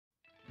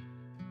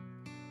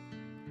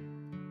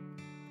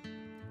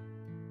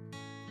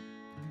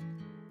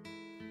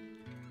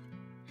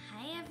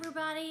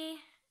everybody,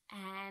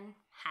 and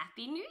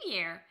Happy New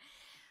Year!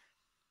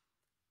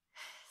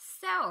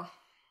 So,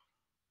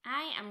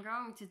 I am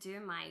going to do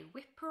my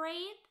WIP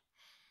parade.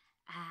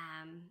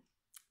 I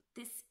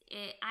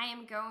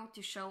am going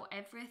to show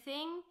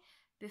everything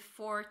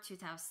before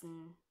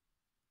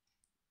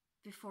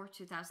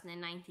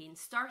 2019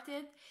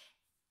 started.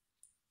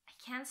 I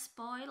can't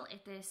spoil,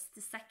 it is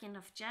the 2nd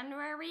of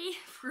January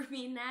for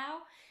me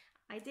now.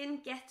 I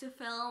didn't get to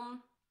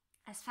film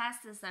as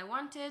fast as I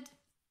wanted.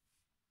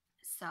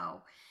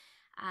 So,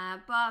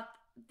 but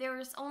there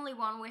is only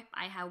one WIP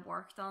I have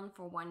worked on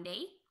for one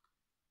day.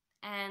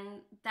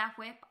 And that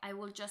WIP, I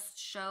will just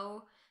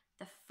show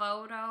the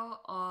photo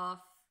of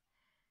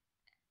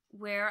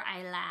where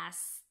I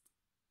last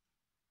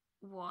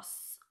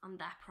was on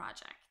that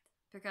project,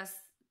 because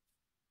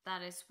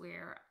that is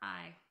where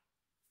I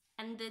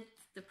ended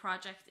the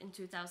project in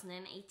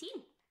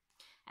 2018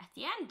 at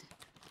the end.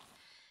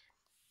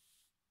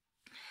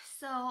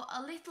 So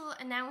a little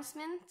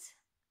announcement.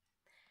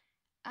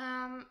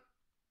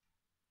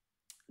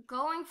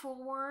 Going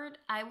forward,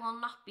 I will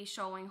not be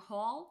showing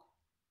haul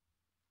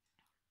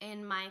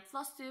in my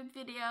Flosstube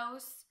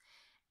videos,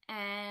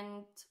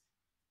 and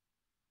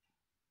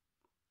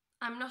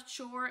I'm not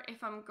sure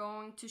if I'm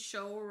going to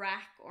show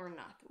rack or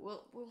not.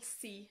 We'll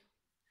see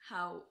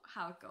how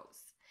it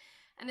goes.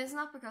 And it's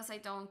not because I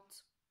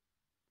don't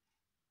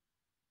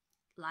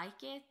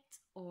like it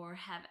or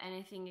have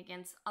anything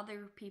against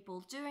other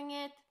people doing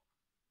it.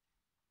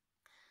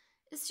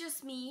 It's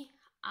just me.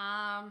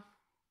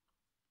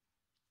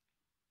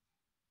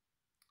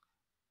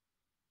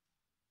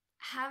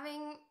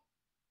 Having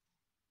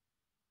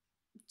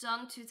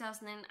done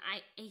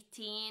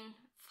 2018,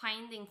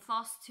 finding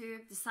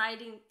Flosstube,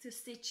 deciding to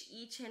stitch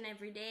each and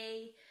every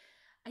day.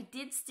 I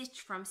did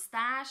stitch from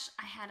stash.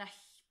 I had a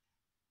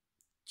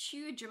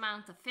huge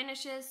amount of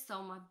finishes,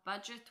 so my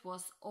budget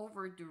was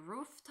over the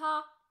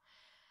rooftop.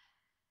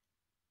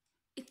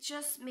 It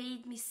just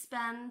made me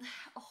spend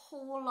a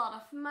whole lot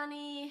of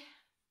money,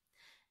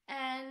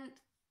 and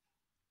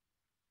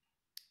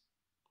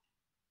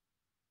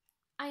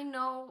I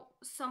know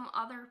some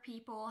other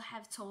people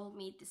have told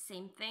me the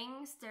same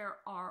things. There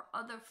are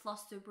other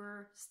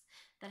Flosstubers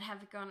that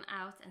have gone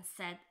out and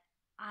said,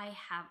 I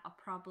have a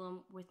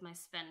problem with my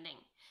spending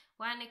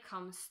when it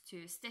comes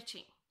to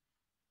stitching.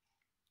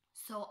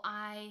 So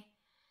I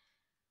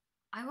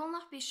will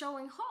not be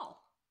showing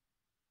haul.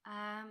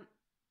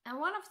 And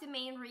one of the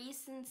main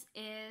reasons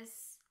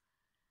is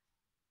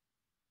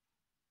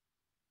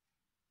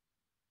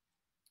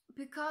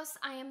because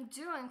I am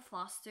doing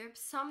Flosstube.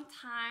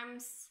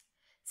 Sometimes,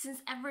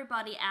 since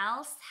everybody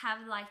else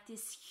have like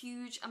this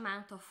huge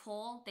amount of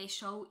haul they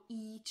show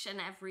each and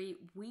every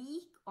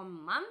week or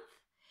month,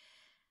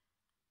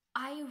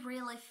 I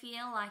really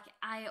feel like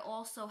I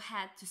also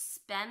had to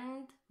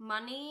spend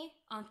money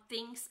on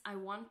things I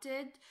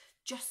wanted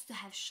just to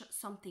have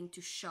something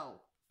to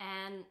show.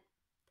 And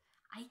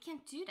I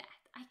can't do that.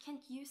 I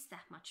can't use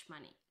that much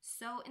money.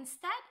 So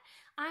instead,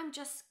 I'm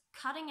just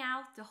cutting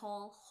out the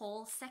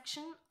whole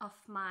section of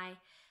my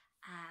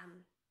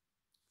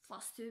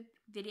Flosstube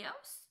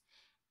videos,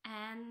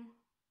 and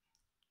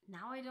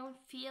now I don't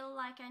feel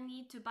like I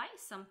need to buy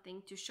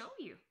something to show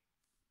you.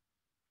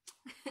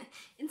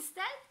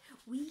 Instead,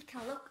 we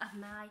can look at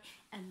my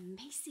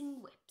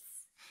amazing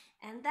WIPs,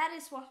 and that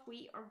is what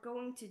we are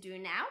going to do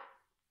now,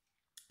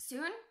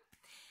 soon.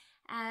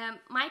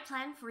 My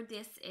plan for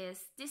this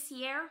is, this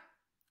year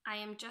I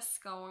am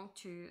just going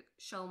to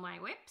show my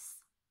WIPs.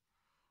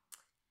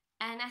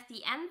 And at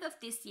the end of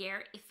this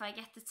year, if I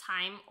get the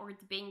time, or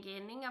the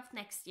beginning of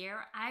next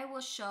year, I will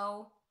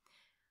show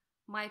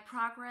my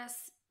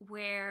progress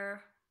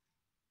where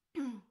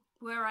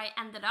I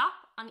ended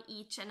up on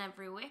each and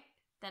every WIP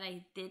that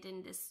I did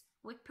in this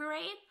WIP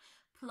parade.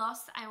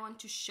 Plus, I want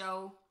to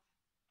show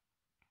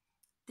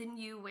the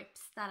new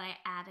WIPs that I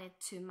added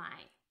to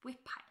my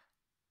WIP pile.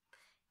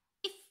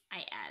 If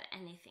I add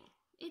anything.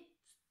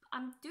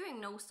 I'm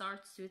doing no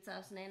starts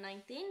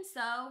 2019,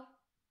 so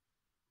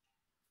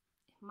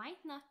it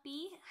might not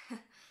be.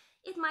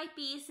 It might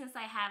be, since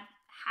I have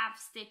half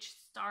stitch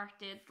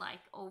started like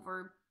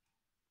over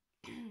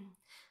 70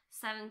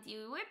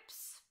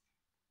 WIPs.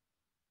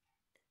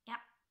 Yep,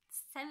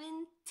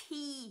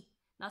 70,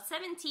 not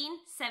 17,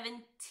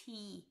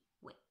 70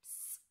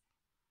 WIPs.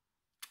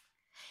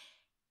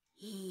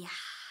 Yeah,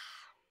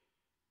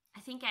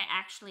 I think I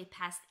actually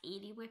passed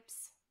 80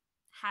 WIPs,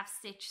 half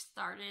stitch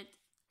started,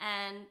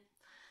 and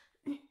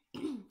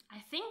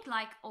I think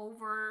like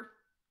over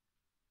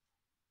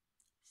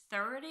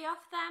 30 of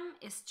them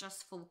is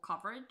just full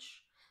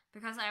coverage,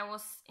 because I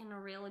was in a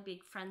really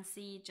big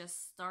frenzy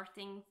just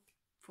starting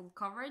full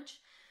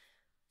coverage.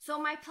 So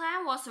my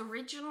plan was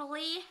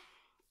originally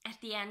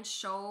at the end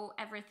show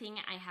everything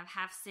I have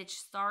half stitch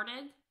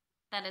started.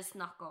 That is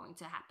not going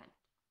to happen.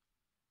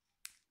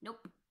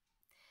 Nope.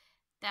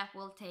 That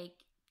will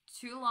take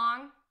too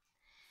long.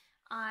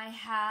 I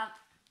have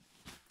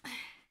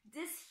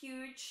this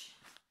huge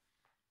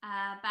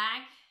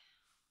bag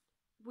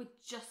with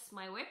just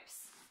my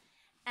WIPs,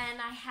 and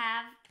I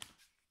have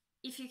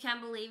if you can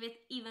believe it,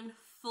 even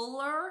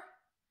fuller.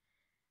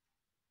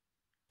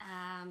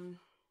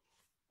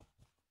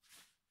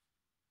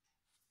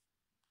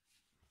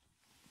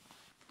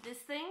 This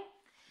thing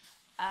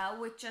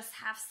with just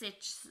half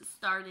stitch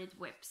started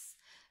WIPs,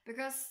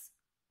 because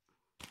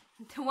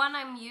the one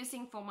I'm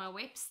using for my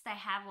WIPs, they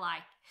have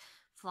like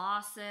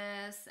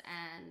flosses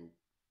and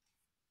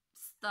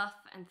stuff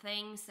and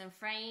things and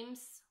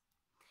frames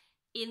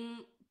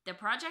in the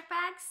project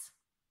bags.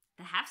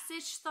 The half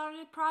stitch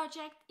started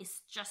project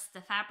is just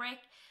the fabric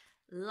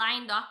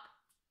lined up.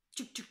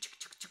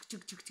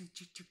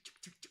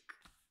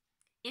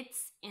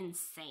 It's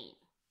insane.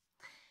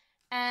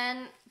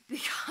 And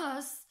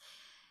because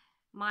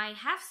my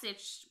half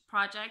stitch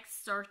project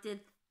started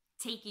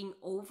taking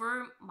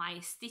over my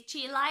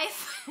stitchy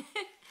life,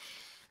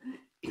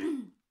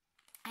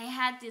 I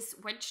had this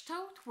wedge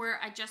tote where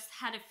I just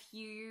had a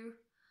few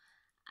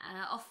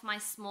of my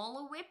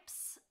smaller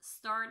WIPs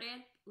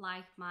started,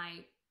 like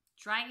my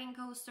dragon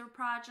coaster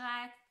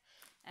project.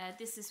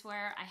 This is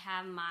where I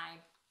have my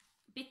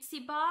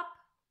Bitsy Bob.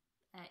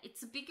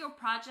 It's a bigger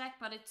project,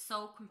 but it's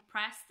so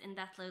compressed in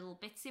that little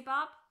Bitsy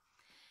Bob.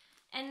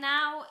 And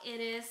now it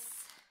is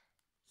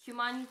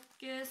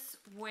humongous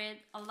with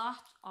a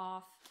lot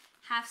of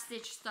half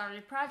stitch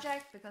started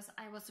project, because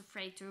I was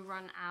afraid to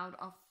run out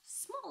of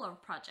smaller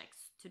projects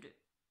to do.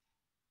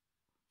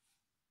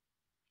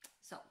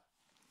 So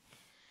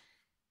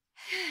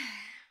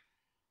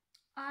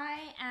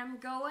I am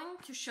going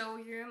to show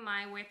you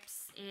my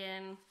WIPs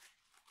in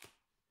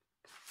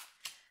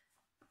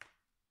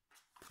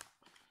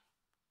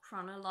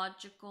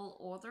chronological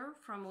order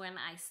from when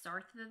I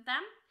started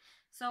them.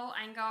 So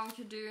I'm going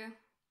to do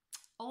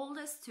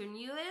oldest to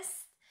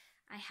newest.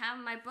 I have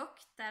my book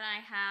that I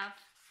have,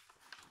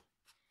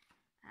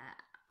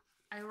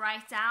 I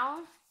write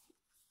down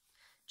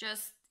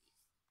just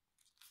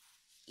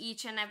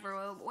each and every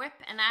WIP,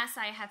 and as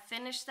I have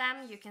finished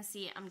them, you can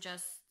see I'm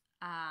just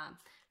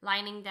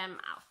lining them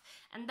out.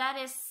 And that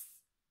is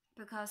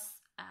because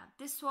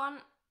this one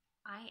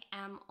I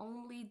am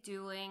only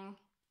doing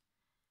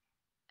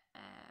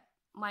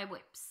my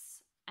WIPs,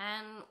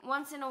 and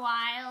once in a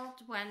while,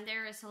 when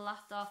there is a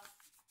lot of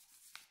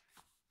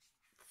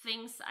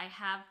things I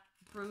have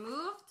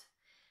removed,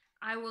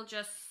 I will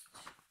just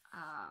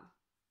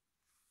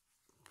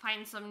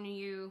find some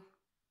new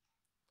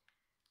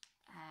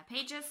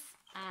pages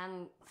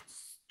and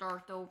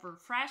start over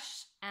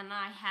fresh, and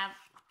I have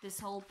this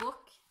whole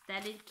book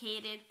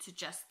dedicated to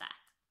just that.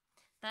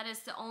 That is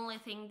the only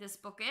thing this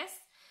book is,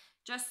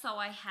 just so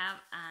I have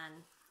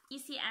an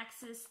easy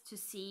access to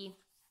see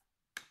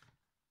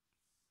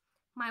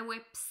my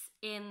WIPs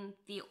in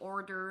the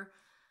order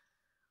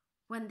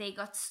when they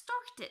got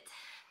started.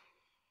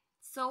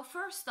 So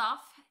first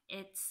off,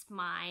 it's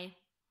my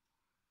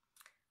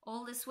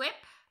oldest WIP.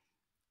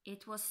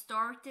 It was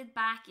started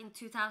back in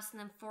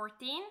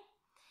 2014,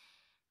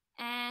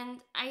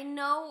 and I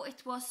know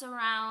it was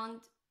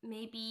around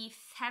maybe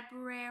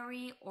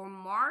February or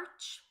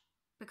March,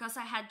 because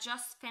I had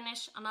just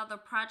finished another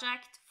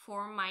project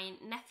for my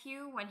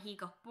nephew when he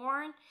got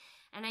born,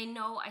 and I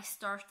know I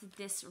started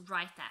this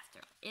right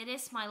after. It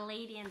is my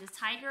Lady and the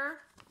Tiger.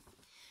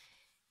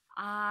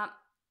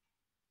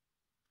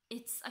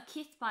 It's a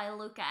kit by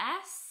Luca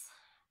S,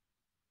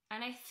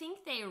 and I think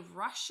they're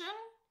Russian,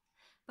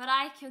 but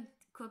I could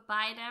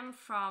buy them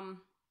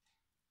from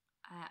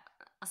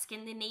a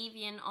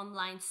Scandinavian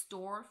online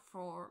store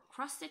for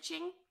cross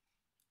stitching,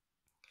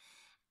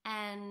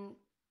 and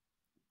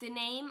the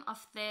name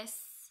of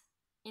this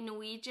in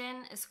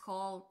Norwegian is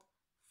called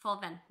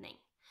Forventning,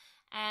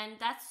 and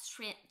that's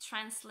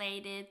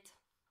translated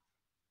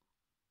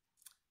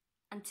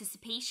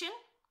anticipation.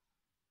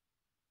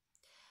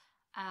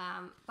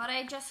 But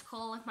I just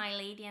call it my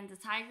Lady and the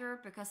Tiger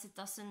because it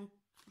doesn't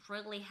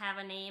really have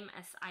a name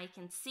as I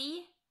can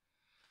see.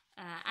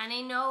 And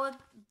I know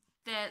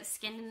the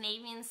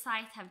Scandinavian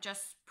site have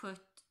just put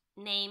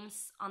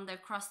names on their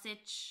cross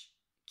stitch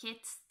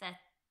kits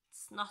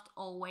that's not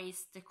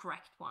always the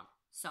correct one.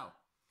 So,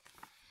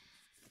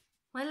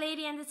 my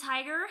Lady and the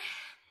Tiger,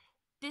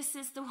 this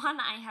is the one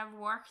I have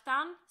worked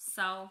on.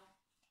 So,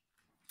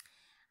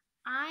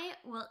 I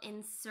will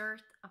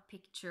insert a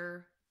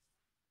picture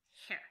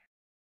here.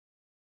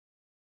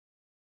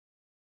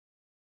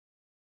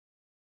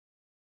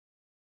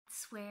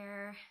 It's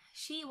where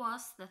she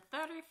was the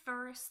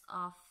 31st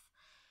of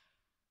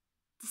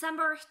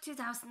December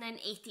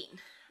 2018,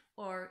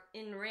 or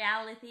in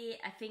reality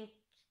I think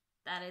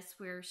that is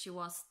where she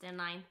was the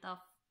 9th of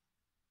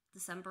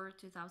December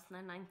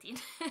 2019.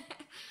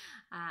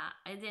 I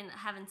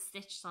haven't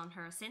stitched on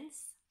her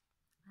since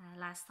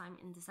last time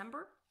in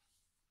December.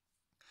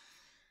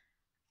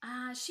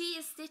 She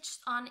is stitched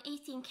on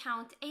 18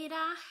 count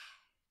Aida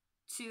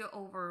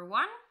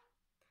 2/1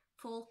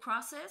 full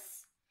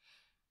crosses,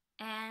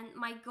 and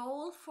my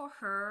goal for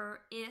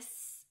her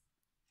is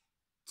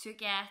to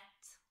get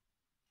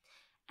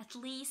at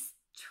least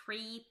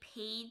 3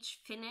 pages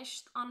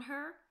finished on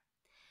her.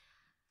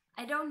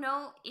 I don't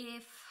know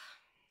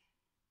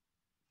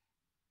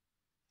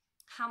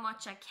how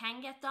much I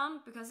can get done,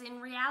 because in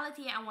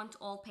reality I want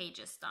all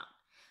pages done.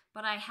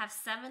 But I have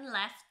 7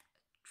 left,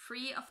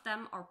 3 of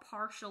them are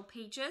partial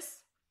pages.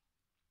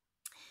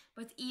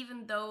 But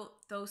even though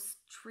those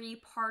 3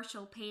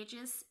 partial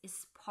pages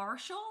is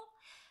partial,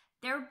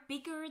 they're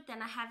bigger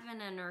than a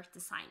Heaven and Earth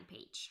design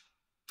page.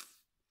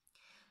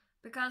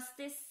 Because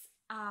this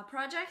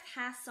project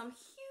has some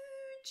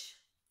huge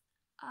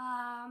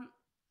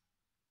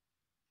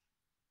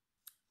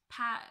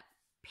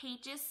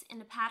pages in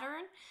the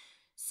pattern.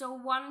 So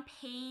one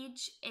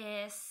page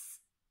is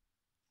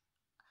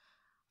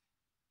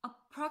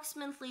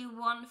approximately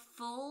 1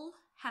 full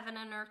Heaven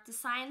and Earth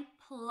design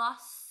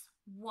plus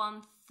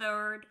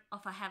 1/3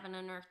 of a Heaven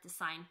and Earth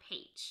design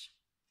page.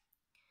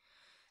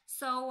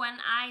 So when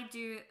I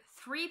do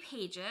 3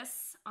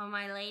 pages on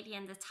my Lady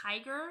and the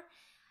Tiger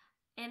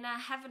in a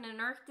Heaven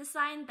and Earth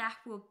design, that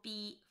will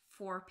be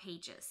 4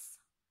 pages.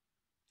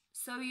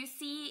 So you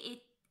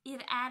see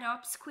it adds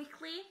up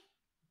quickly.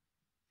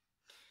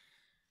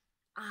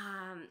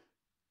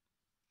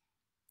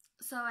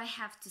 So I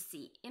have to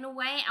see. In a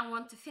way, I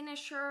want to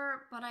finish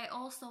her, but I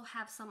also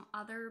have some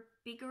other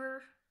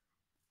bigger,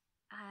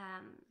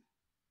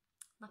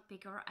 not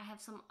bigger, I have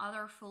some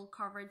other full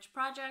coverage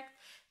project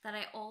that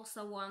I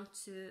also want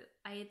to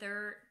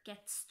either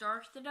get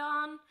started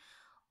on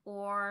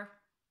or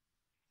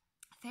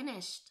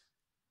finished,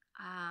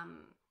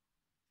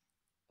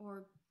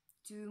 or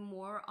do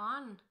more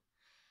on.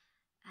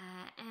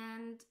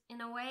 And in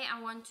a way, I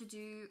want to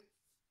do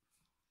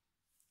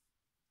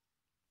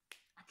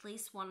at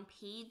least 1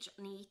 page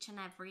on each and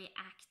every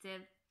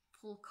active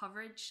full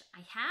coverage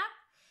I have,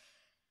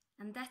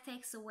 and that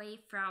takes away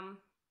from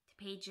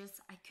the pages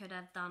I could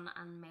have done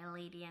on my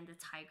Lady and the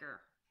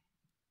Tiger,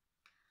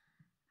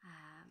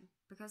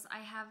 because I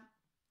have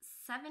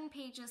 7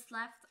 pages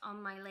left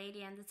on my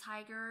Lady and the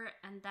Tiger,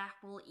 and that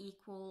will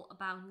equal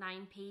about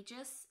 9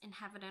 pages in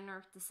Heaven and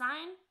Earth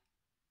design,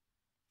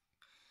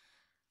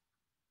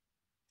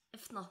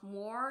 if not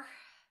more,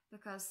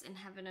 because in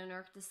Heaven and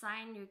Earth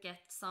design you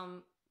get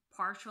some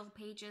partial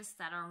pages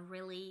that are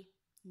really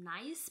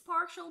nice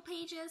partial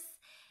pages,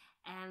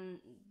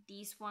 and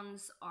these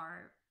ones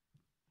are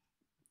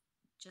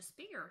just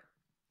bigger.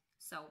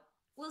 So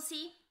we'll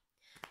see,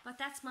 but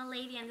that's my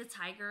Lady and the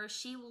Tiger.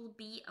 She will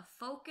be a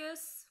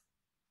focus,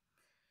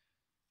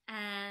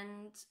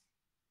 and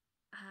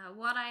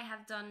what I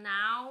have done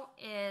now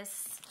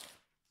is,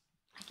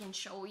 I can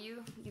show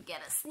you, you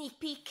get a sneak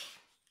peek.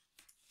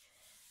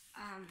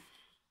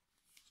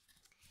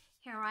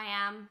 Here I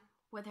am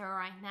with her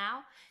right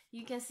now.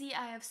 You can see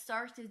I have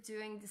started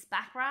doing this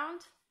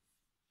background.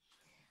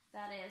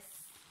 That is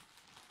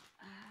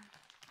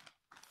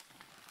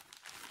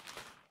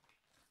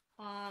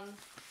on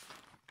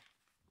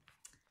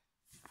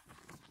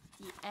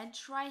the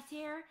edge right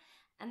here.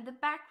 And the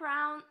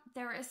background,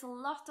 there is a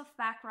lot of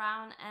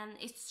background, and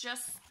it's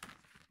just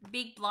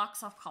big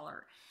blocks of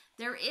color.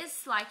 There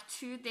is like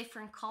 2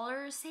 different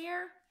colors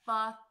here,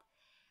 but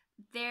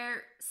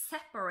they're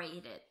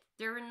separated.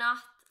 They're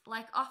not,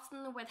 like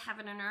often with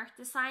Heaven and Earth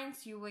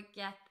designs, you would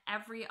get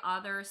every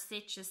other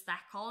stitch is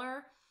that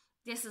color.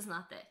 This is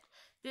not it.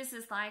 This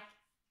is like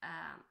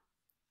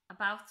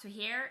about to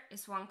here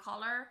is 1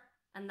 color,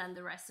 and then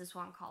the rest is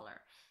 1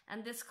 color.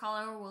 And this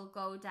color will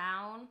go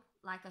down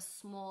like a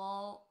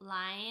small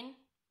line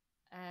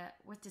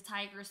with the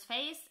tiger's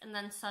face, and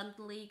then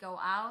suddenly go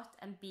out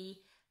and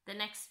be the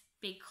next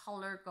big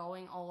color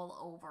going all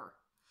over.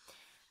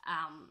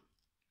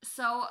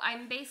 So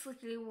I'm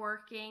basically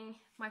working,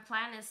 my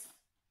plan is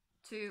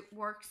to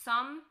work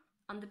some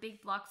on the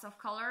big blocks of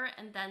color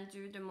and then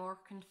do the more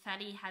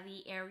confetti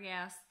heavy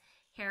areas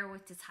here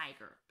with the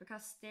tiger,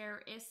 because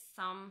there is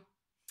some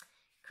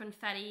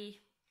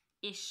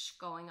confetti-ish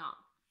going on.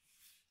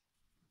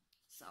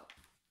 So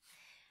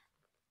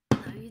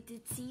now you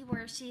did see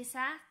where she's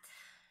at.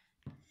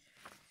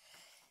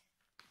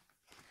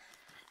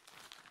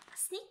 A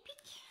sneak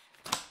peek.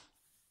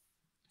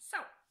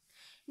 So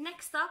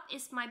next up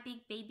is my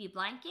big baby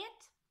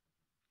blanket.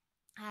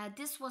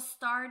 This was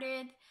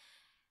started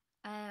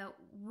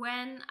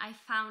when I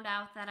found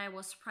out that I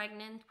was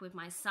pregnant with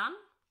my son.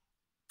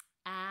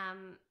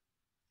 And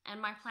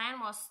my plan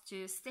was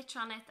to stitch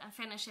on it and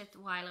finish it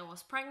while I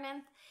was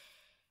pregnant.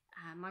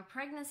 My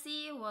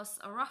pregnancy was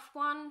a rough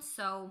one,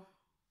 so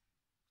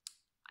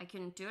I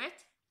couldn't do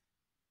it.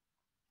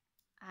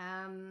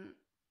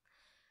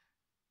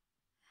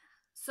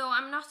 So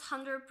I'm not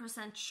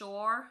 100%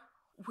 sure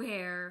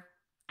where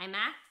I'm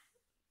at.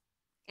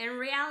 In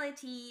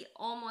reality,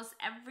 almost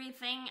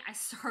everything I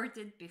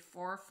started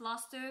before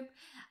FlossTube,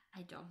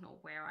 I don't know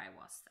where I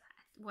was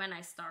at when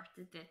I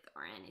started it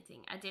or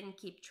anything. I didn't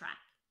keep track.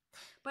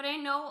 But I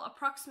know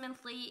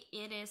approximately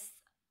it is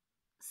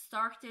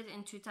started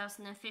in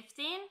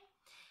 2015,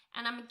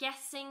 and I'm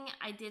guessing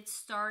I did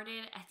start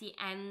it at the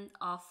end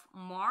of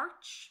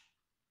March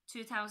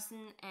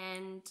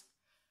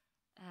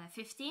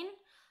 2015,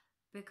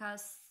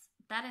 because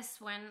that is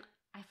when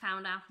I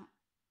found out.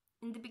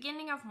 In the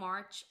beginning of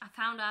March, I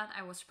found out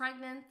I was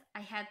pregnant.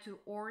 I had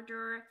to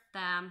order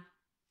the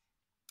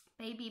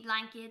baby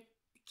blanket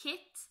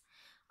kit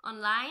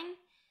online,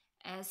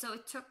 so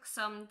it took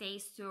some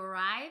days to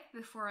arrive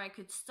before I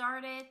could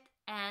start it,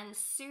 and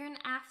soon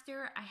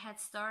after I had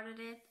started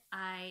it,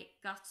 I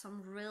got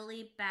some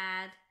really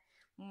bad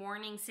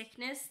morning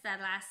sickness that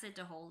lasted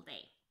the whole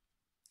day.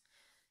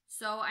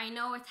 So I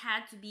know it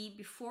had to be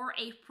before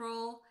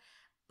April,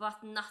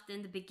 but not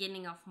in the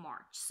beginning of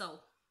March, so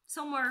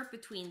somewhere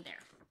between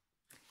there.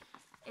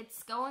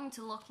 It's going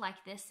to look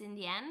like this in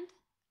the end.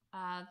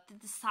 The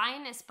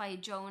design is by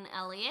Joan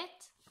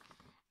Elliott,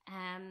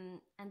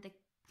 and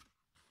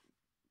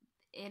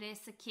it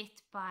is a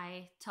kit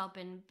by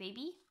Tubin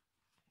Baby.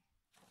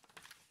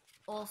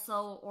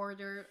 Also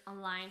ordered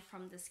online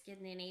from the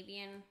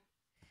Scandinavian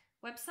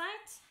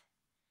website.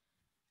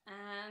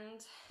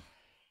 And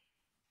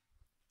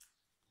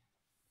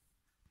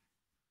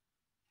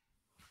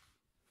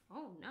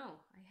oh no,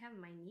 I have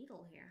my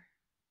needle here.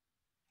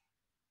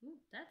 Ooh,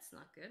 that's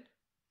not good.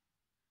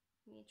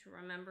 I need to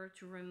remember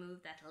to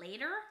remove that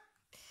later.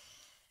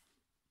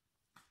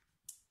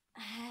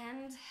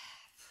 And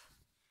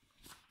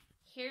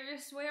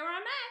here's where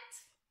I'm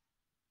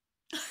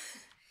at.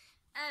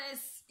 And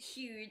it's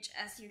huge,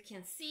 as you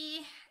can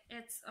see.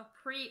 It's a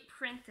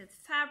pre-printed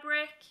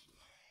fabric.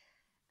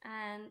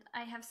 And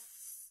I have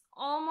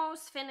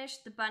almost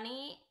finished the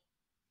bunny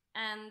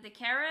and the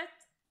carrot.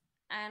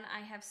 And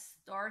I have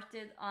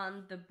started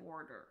on the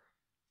border.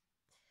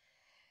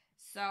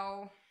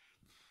 So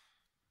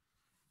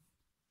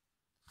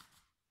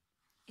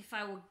if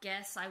I would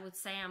guess, I would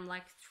say I'm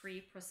like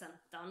 3%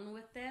 done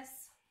with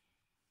this.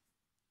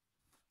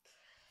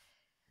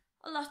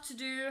 A lot to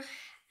do,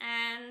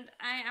 and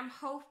I am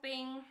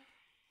hoping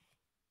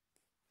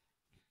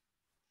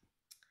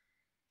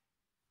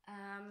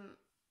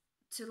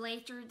to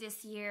later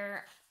this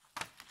year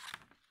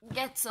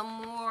get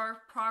some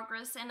more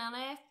progress in on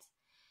it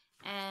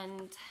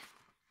and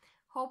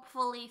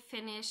hopefully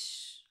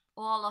finish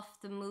all of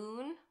the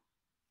moon.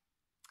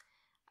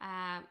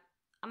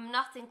 I'm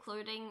not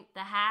including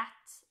the hat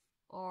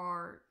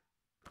or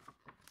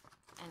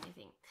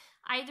anything.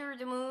 Either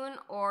the moon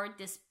or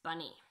this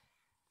bunny.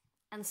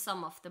 And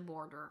some of the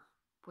border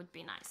would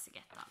be nice to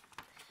get done.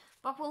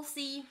 But we'll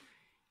see.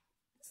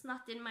 It's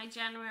not in my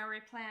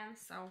January plan,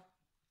 so.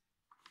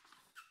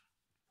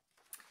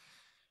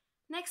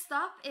 Next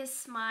up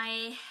is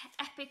my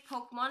Epic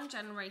Pokemon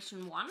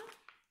Generation 1.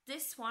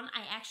 This one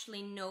I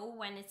actually know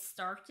when it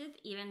started,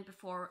 even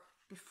before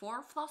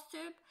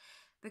FlossTube,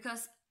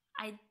 because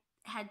I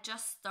had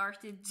just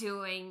started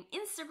doing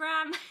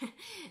Instagram,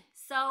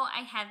 so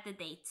I have the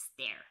dates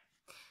there.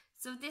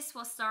 So this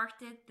was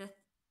started the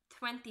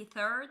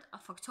 23rd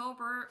of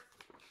October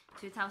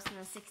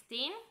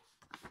 2016.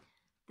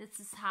 This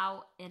is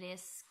how it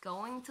is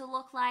going to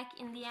look like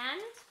in the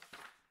end.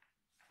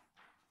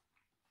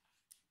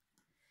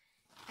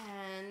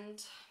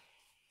 And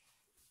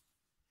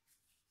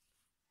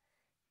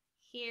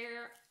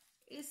here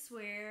is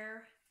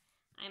where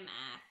I'm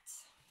at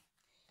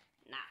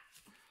now.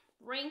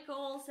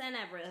 Wrinkles and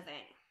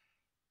everything.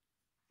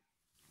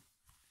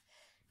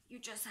 You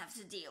just have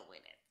to deal with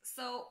it.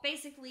 So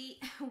basically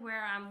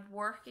where I'm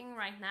working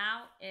right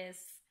now is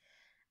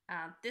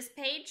this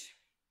page.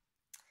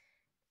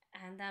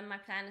 And then my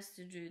plan is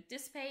to do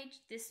this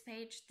page, this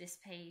page, this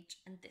page,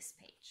 and this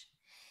page.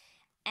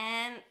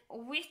 And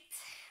with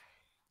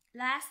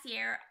last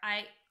year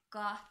I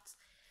got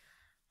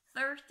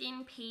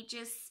 13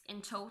 pages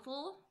in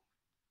total.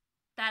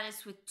 That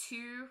is with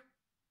 2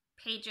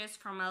 pages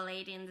from A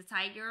Lady and the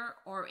Tiger,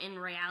 or in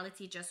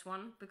reality just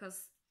one,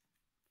 because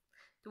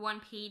the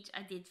one page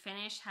I did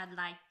finish had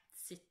like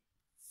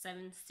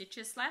 7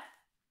 stitches left.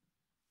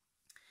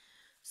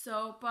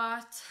 So,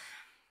 but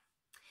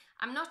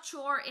I'm not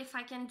sure if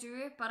I can do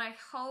it, but I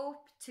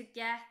hope to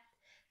get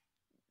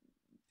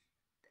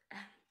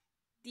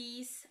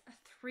these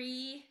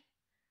 3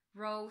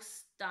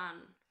 rows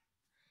done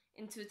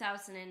in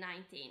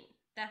 2019.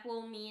 That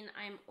will mean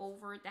I'm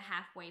over the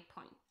halfway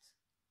point.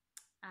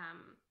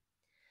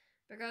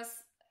 Because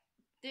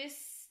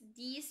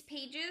these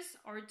pages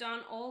are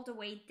done all the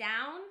way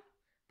down,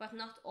 but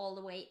not all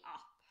the way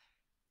up.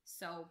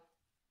 So,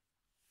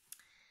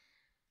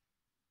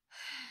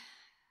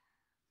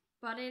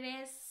 but it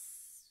is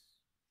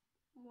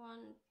 1,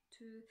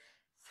 2,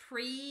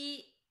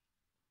 3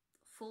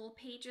 full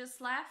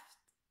pages left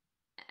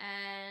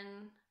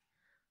and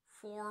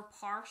 4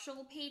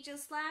 partial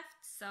pages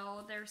left.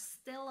 So there's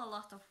still a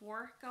lot of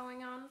work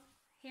going on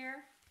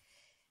here.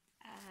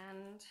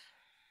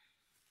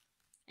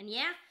 And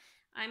yeah,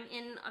 I'm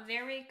in a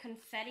very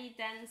confetti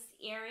dense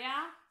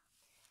area,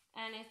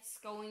 and it's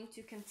going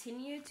to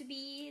continue to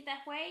be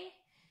that way.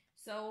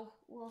 So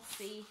we'll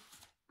see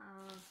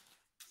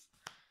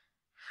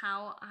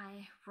how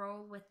I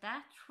roll with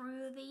that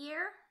through the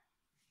year.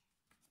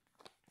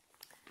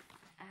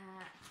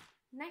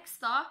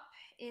 Next up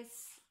is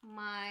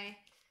my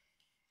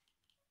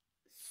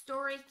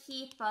Story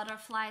Keep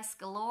Butterflies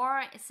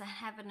Galore. It's a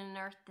Heaven and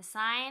Earth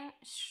design.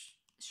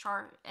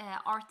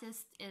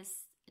 Artist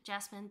is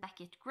Jasmine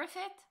Beckett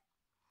Griffith.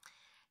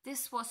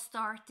 This was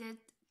started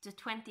the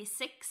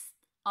 26th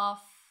of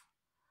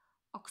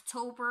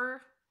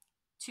October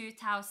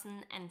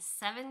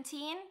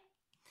 2017,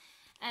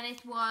 and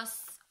it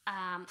was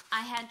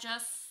I had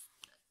just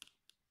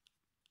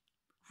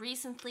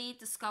recently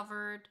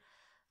discovered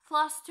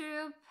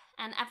FlossTube,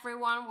 and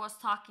everyone was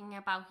talking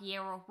about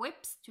Year of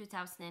WIPs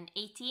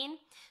 2018,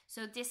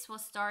 so this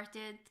was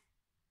started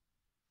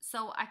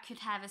so I could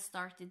have it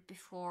started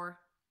before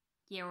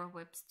Year of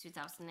WIPs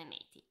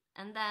 2018.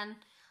 And then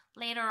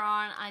later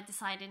on I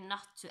decided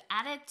not to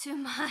add it to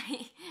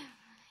my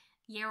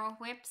Year of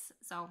WIPs,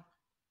 so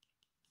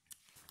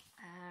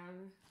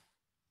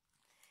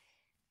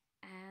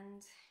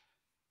and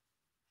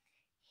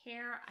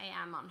here I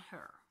am on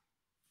her.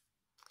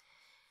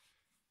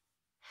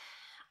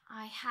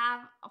 I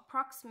have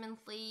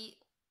approximately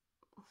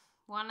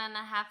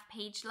 1.5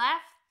 page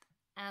left,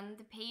 and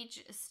the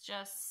page is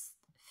just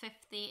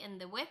 50 in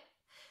the WIP,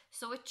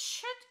 so it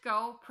should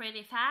go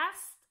pretty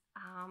fast.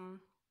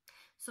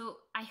 So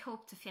I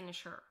hope to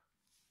finish her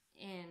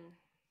in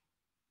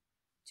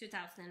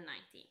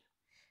 2019.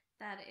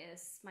 That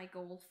is my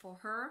goal for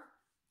her,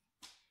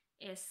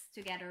 is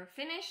to get her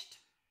finished.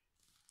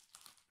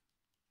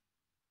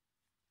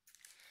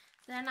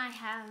 Then I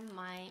have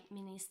my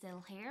mini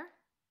still here.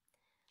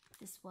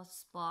 This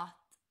was bought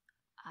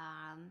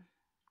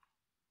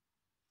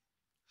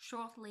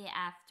shortly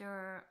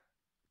after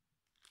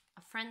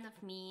a friend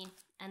of me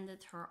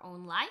ended her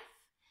own life,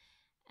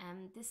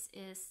 and this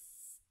is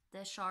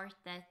the short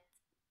that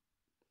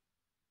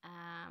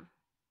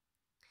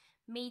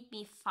made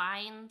me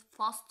find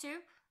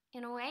FlossTube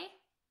in a way.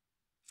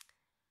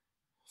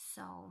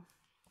 So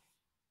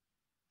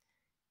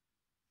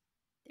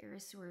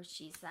there's where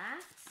she's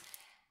at,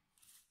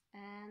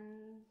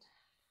 and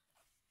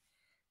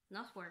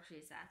not where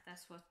she's at,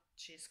 that's what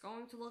she's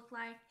going to look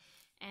like,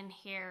 and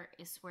here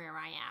is where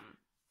I am.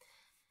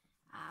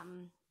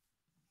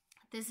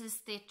 This is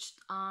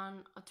stitched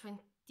on a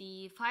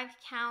 25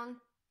 count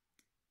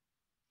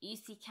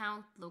easy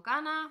count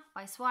Lugana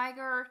by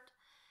Swigert,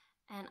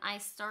 and I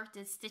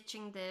started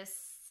stitching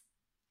this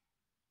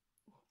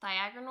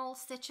diagonal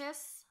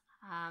stitches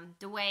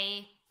the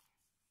way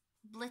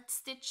Blitz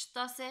Stitch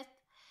does it,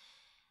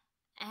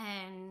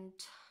 and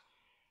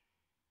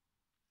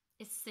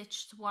it's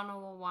stitched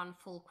 1/1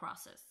 full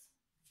crosses.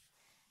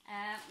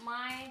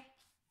 My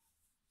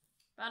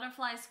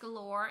Butterflies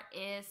Galore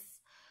is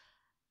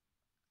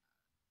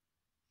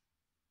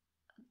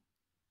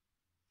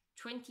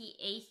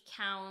 28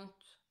 count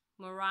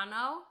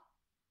Murano,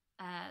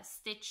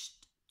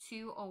 stitched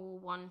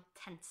 2/1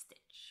 10th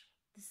stitch.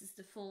 This is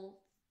the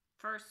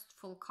first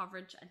full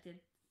coverage I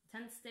did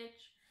 10th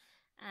stitch,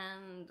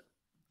 and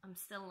I'm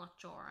still not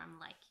sure I'm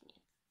liking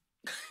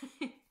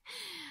it.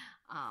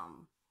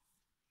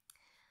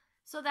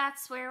 So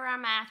that's where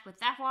I'm at with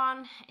that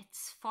one.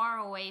 It's far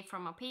away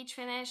from a page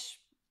finish,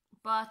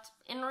 but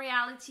in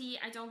reality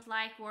I don't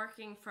like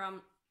working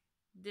from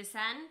this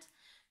end,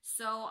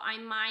 so I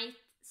might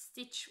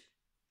stitch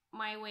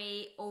my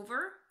way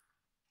over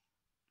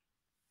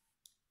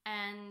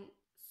and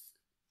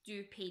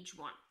do page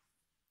 1.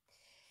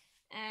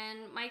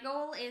 And my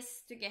goal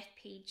is to get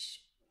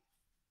page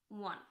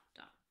 1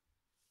 done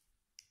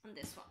on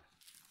this one.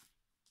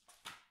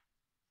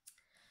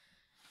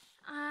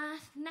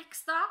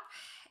 Next up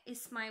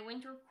is my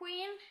Winter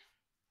Queen.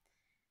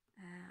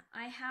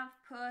 I have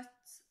put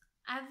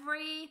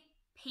every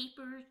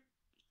paper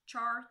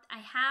chart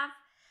I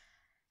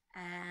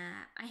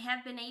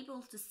have been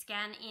able to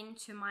scan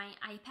into my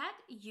iPad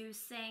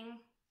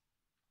using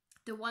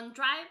the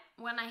OneDrive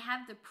when I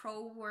have the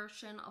pro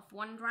version of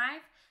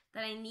OneDrive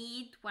that I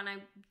need when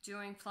I'm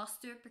doing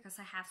FlossTube, because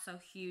I have so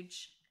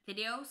huge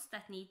videos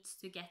that needs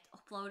to get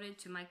uploaded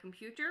to my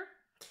computer.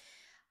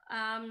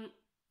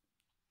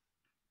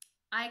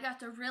 I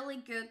got a really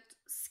good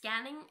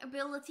scanning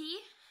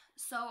ability,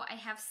 so I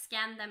have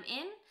scanned them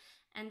in,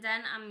 and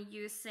then I'm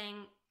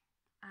using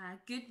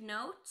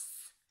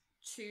GoodNotes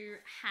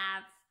to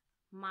have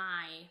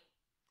my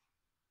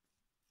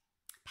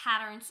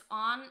patterns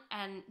on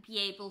and be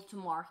able to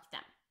mark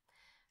them,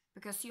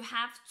 because you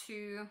have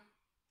to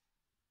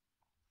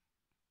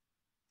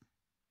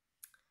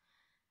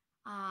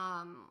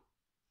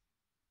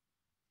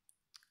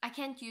I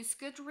can't use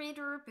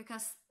Goodreader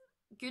because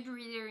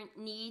Goodreader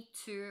need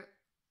to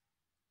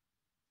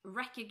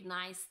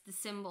recognize the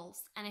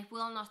symbols, and it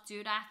will not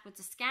do that with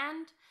the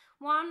scanned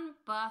one,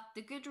 but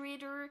the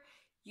Goodreader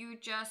you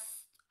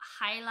just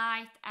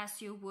highlight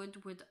as you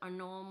would with a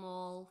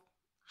normal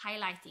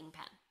highlighting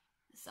pen.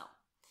 So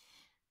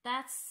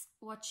that's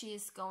what she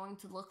is going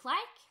to look like.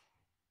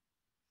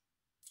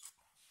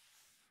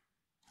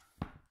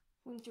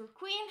 Winter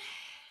Queen,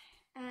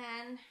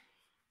 and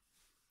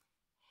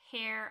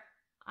here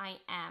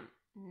I am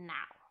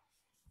now.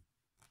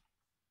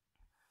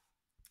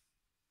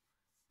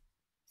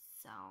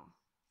 So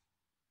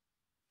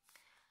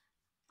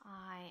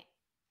I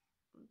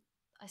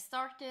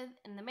started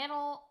in the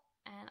middle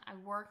and I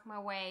worked my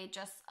way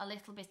just a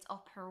little bit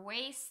up her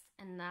waist,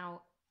 and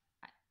now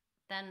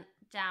then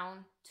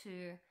down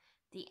to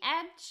the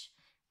edge,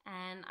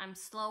 and I'm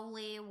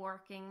slowly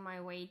working my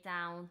way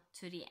down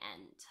to the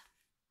end.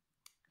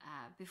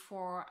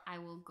 before I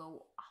will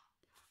go up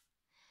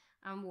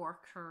and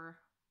work her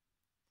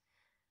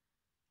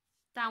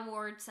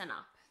downwards and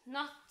up.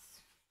 Not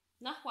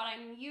what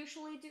I'm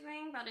usually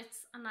doing, but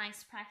it's a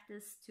nice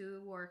practice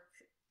to work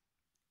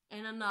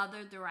in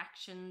another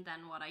direction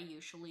than what I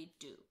usually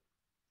do.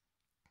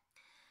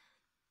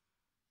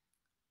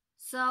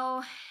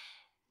 So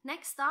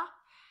next up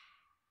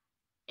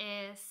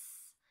is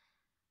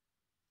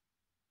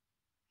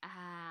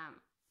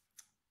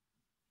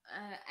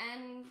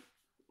and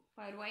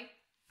by the way,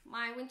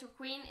 my Winter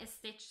Queen is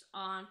stitched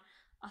on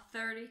a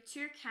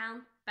 32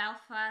 count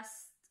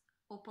Belfast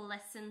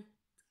opalescent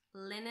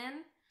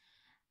linen,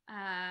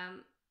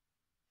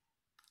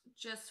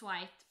 just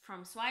white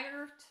from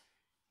Swigert.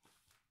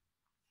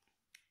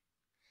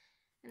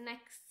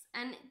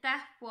 And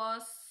that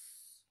was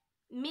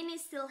Mini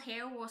Still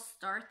Hair was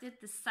started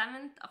the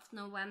 7th of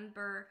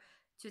November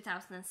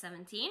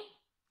 2017,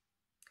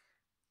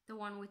 the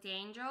one with the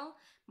angel.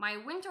 My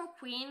Winter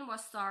Queen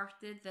was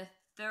started the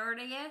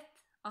 30th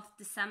of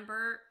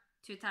December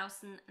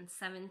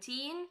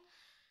 2017,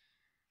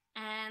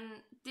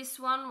 and this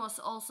one was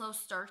also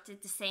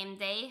started the same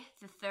day,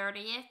 the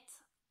 30th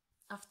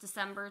of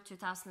December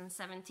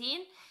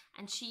 2017,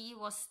 and she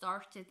was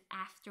started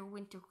after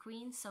Winter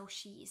Queen, so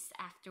she is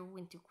after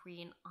Winter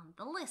Queen on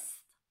the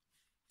list.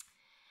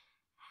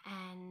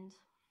 And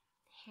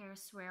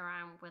here's where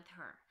I'm with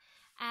her.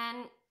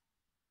 And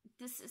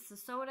this is the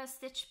soda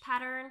stitch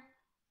pattern.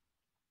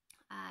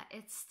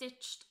 It's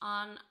stitched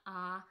on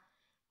a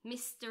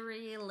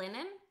mystery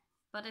linen,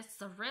 but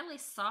it's a really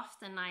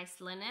soft and nice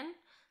linen.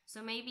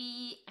 So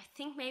I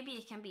think maybe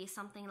it can be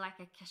something like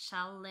a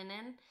cashel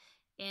linen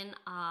in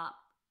a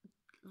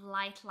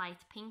light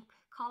pink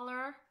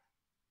color.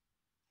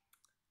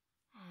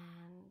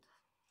 And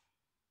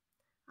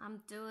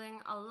I'm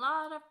doing a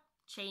lot of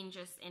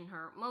changes in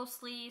her,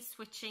 mostly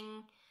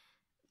switching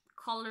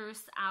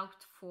colors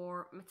out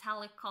for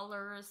metallic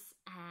colors,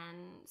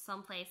 and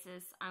some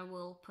places I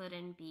will put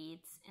in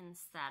beads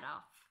instead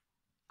of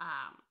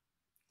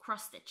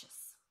cross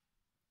stitches.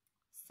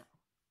 So,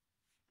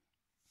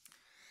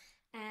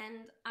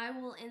 and I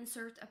will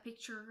insert a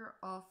picture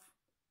of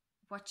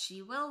what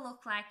she will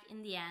look like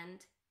in the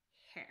end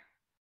here.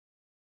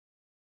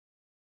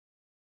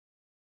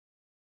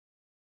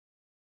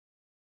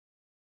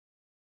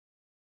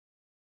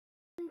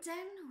 And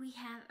then we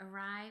have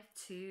arrived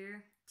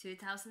to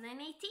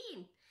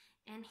 2018,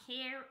 and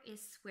here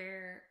is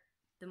where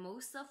the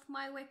most of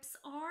my WIPs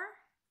are,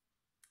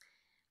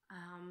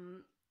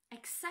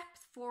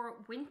 except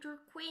for Winter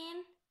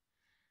Queen.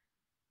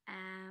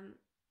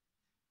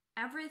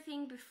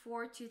 Everything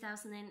before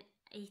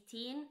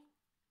 2018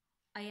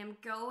 I am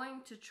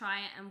going to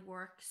try and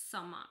work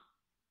some on.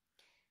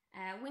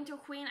 Winter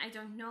Queen I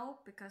don't know,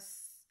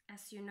 because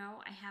as you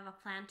know I have a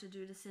plan to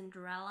do the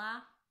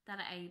Cinderella that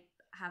I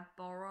have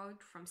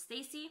borrowed from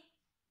Stacy.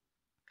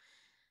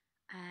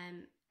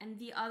 And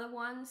the other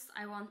ones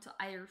I want to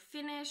either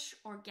finish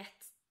or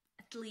get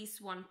at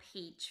least one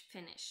page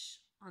finish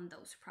on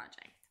those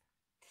projects.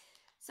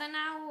 So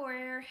now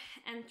we're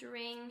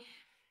entering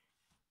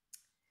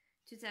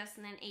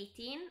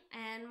 2018,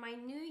 and my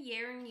new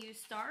year, new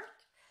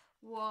start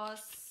was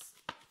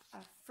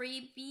a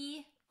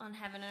freebie on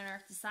Heaven and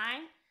Earth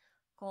Design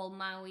called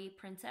Maui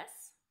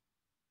Princess.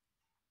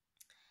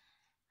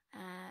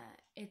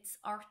 It's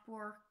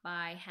artwork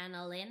by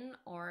Hannah Lynn,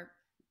 or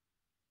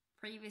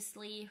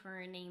previously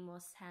her name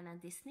was Hannah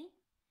Disney.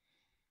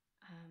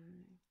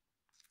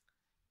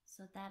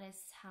 So that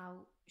is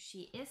how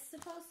she is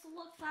supposed to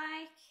look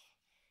like.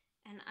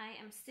 And I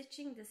am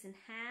stitching this in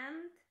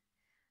hand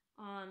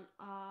on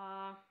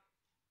a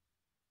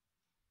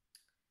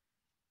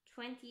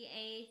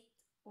 28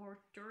 or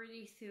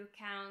 32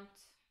 count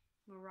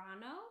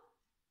Murano.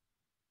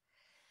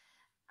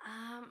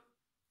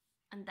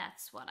 And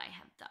that's what I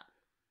have done.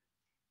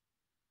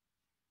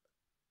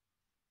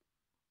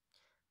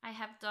 I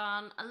have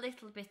done a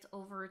little bit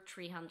over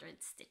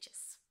 300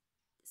 stitches.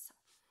 So,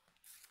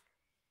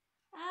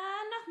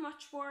 not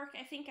much work.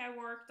 I think I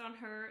worked on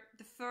her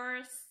the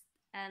first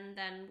and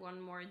then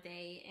one more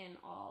day in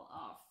all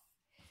of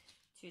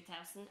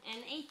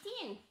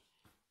 2018.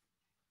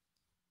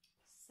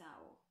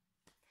 So,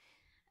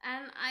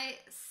 and I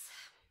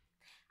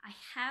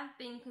have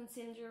been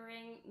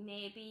considering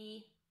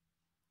maybe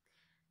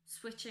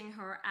switching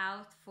her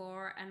out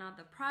for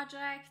another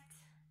project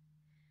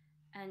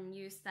and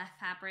use that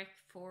fabric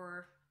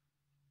for,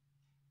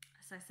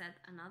 as I said,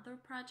 another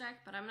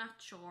project, but I'm not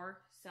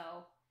sure.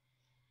 So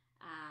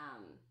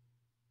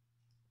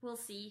we'll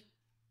see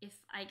if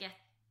I get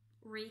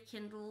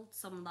rekindled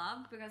some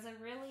love, because I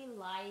really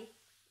like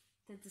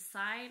the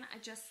design. I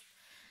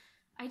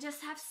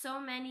just have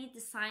so many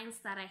designs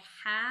that I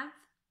have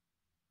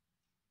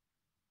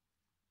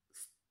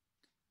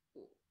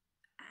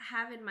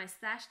in my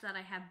stash that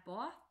I have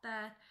bought,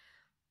 that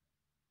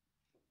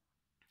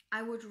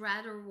I would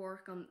rather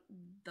work on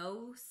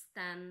those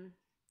than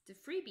the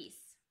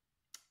freebies,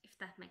 if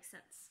that makes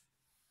sense.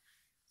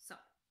 So,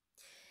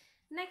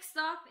 next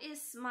up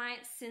is my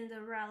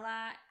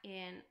Cinderella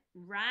in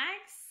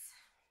rags.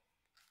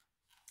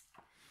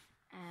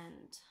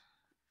 And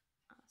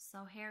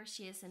so here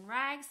she is in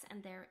rags,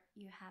 and there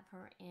you have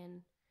her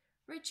in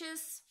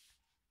riches.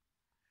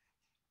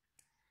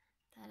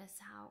 That is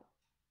how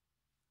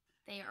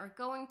they are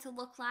going to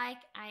look like.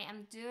 I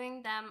am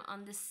doing them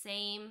on the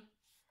same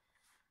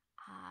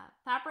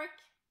fabric.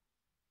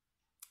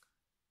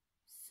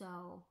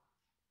 So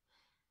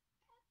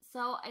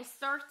I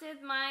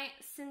started my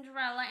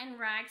Cinderella in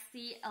rags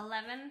the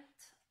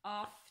 11th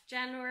of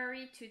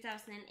January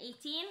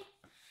 2018,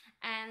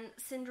 and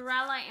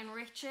Cinderella in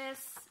riches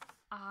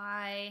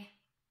I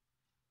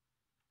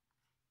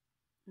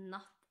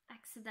not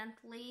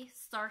accidentally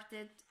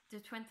started the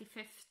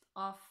 25th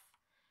of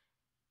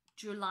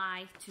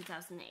July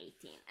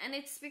 2018, and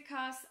it's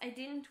because I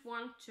didn't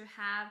want to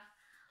have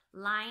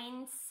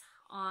lines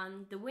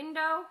on the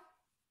window,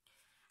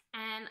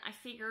 and I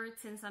figured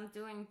since I'm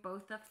doing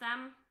both of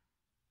them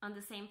on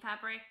the same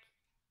fabric,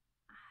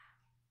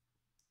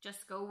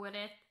 just go with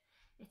it.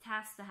 It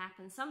has to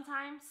happen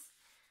sometimes,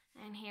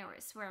 and here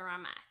is where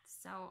I'm at.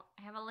 So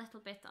I have a little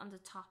bit on the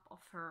top of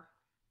her,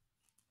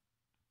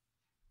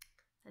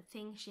 the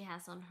thing she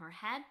has on her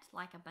head,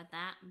 like a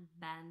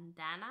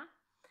bandana,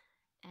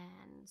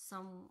 and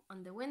some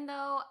on the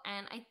window.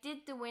 And I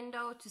did the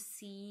window to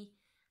see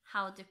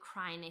how the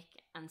cry neck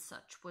and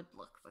such would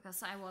look,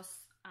 because I was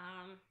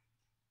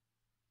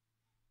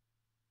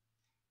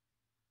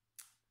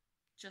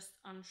just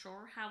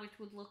unsure how it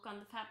would look on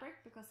the fabric,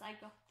 because I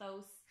got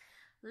those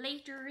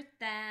later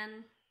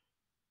than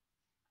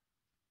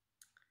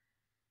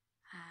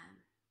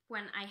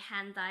when I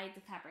hand dyed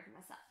the fabric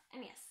myself.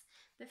 And yes,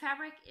 the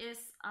fabric is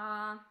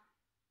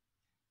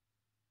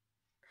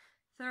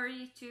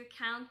 32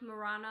 count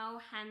Murano,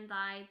 hand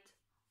dyed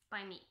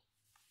by me,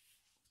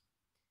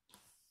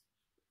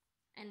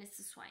 and it's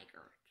a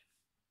swagger.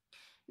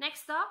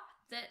 Next up,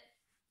 the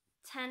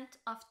 10th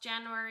of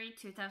January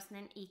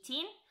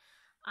 2018,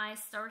 I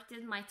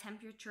started my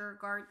temperature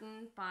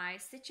garden by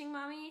Stitching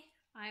Mommy.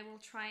 I will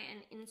try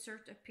and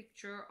insert a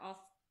picture of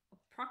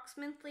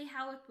approximately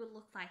how it will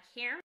look like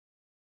here.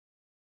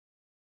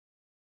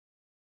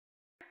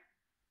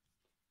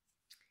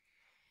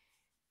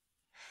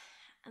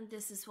 And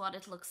this is what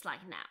it looks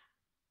like now.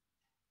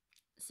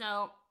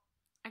 So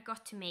I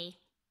got to May,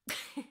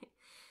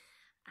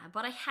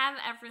 but I have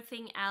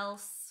everything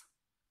else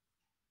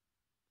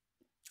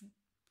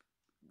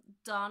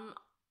done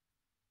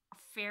a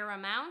fair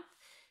amount.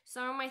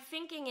 So my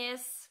thinking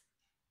is,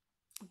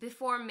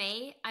 before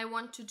May, I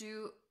want to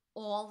do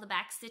all the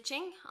back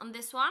stitching on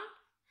this one.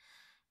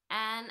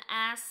 And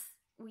as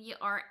we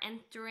are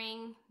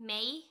entering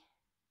May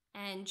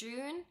and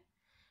June,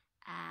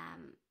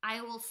 I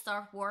will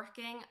start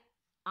working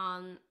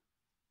on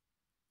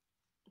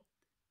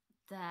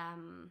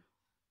the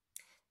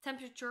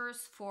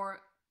temperatures for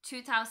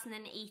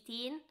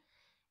 2018,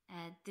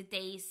 the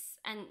days,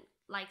 and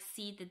like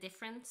see the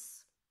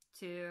difference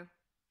to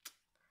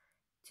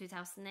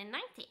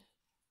 2019.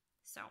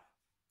 So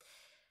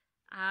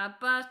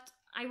but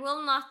I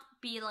will not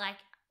be like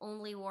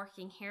only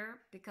working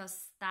here,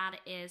 because that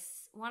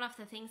is one of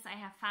the things I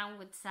have found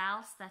with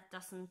sales that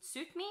doesn't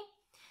suit me.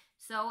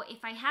 So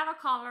if I have a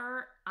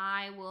color,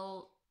 I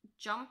will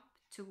jump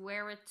to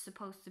where it's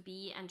supposed to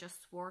be and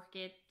just work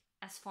it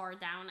as far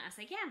down as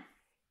I can.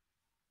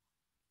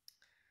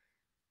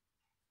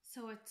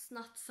 So it's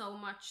not so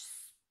much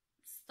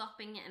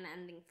stopping and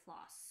ending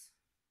floss.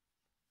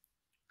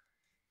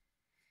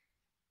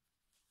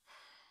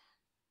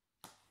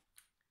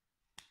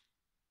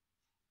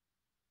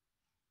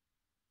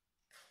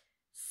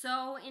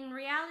 So in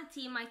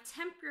reality, my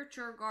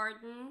temperature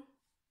garden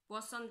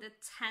was on the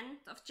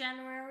 10th of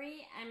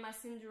January, and my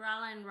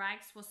Cinderella and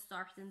rags was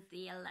starting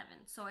the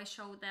 11th. So I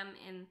showed them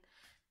in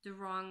the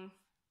wrong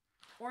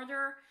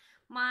order.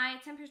 My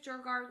temperature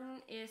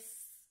garden is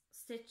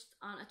stitched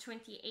on a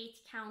 28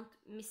 count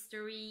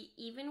mystery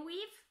even weave.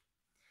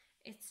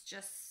 It's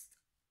just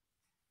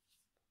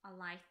a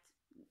light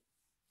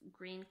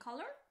green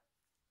color.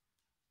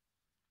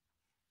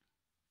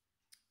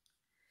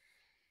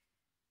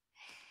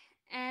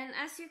 And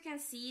as you can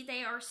see,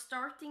 they are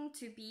starting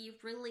to be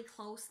really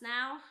close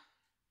now.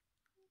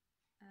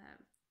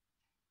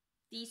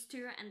 These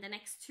two and the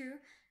next two,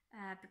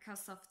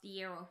 because of the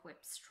Year of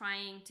WIPs,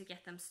 trying to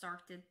get them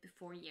started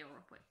before Year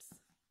of WIPs.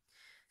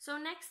 So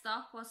next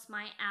up was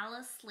my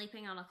Alice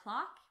Sleeping on a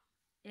Clock.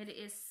 It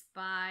is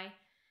by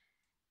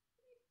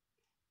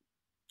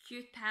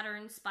Cute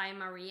Patterns by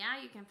Maria.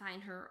 You can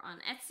find her on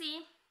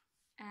Etsy,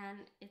 and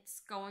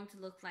it's going to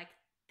look like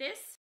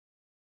this.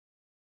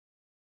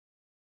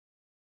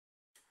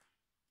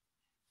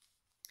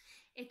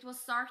 It was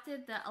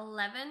started the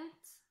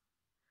 11th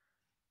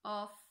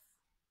of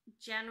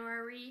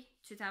January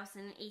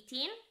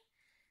 2018.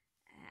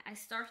 I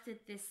started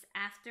this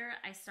after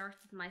I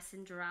started my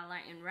Cinderella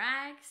in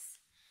rags,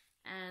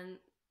 and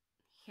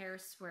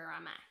here's where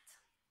I'm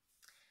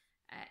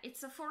at.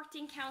 It's a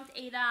 14 count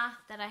Ada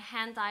that I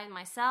hand dyed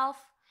myself.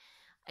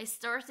 I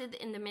started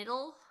in the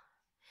middle,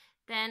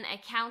 then I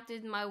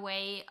counted my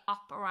way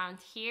up around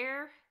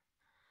here,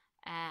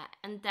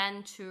 and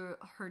then to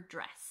her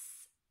dress.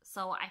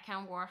 so I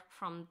can work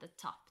from the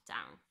top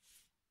down.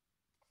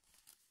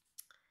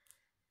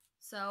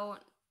 So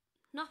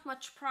not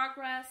much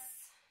progress,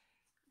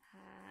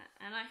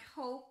 and I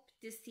hope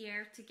this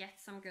year to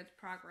get some good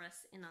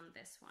progress in on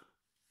this one.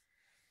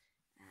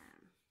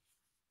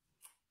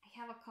 I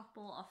have a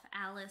couple of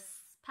Alice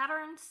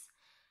patterns,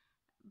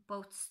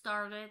 both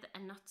started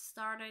and not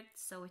started,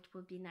 so it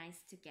would be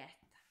nice to get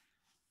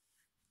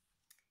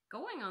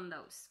going on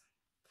those.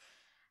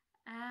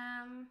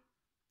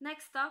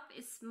 Next up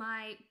is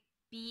my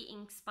Be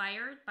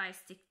Inspired by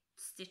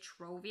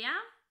Stitchrovia.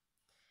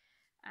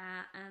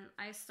 And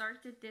I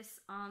started this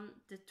on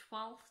the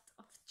 12th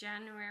of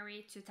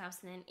January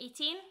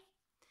 2018.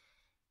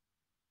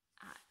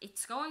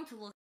 It's going to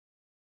look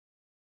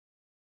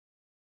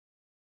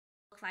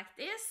like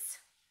this,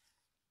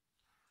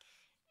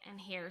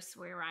 and here's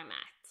where I'm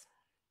at.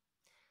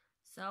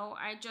 So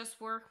I just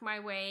work my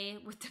way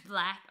with the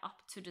black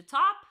up to the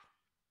top,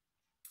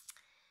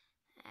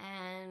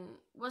 and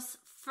was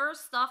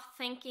first off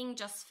thinking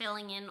just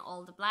filling in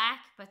all the black,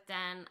 but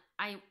then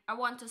I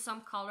wanted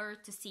some color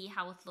to see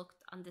how it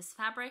looked on this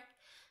fabric,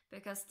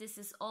 because this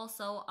is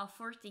also a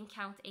 14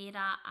 count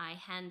Aida I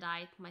hand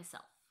dyed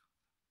myself.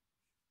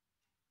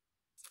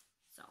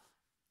 So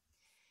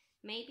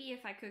maybe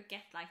if I could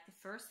get like the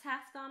first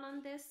half done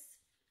on this,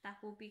 that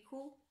would be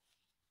cool.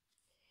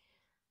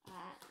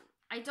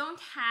 I don't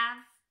have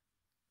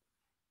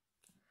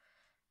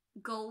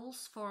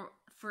goals for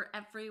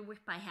every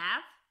WIP I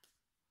have.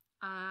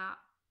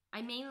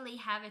 I mainly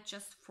have it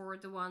just for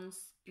the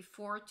ones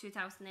before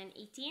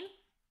 2018.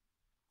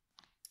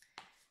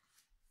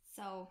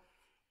 So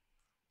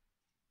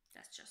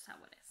that's just how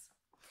it is.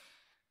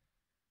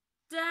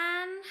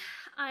 Then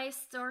I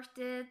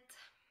started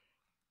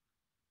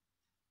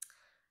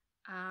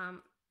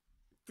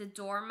the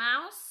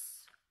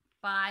Dormouse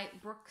by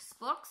Brooks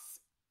Books.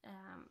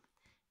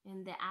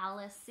 In the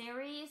Alice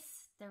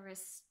series, there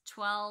is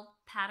 12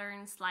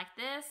 patterns like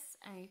this,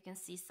 and you can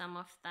see some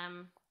of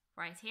them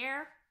right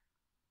here.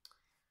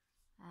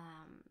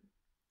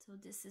 So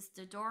this is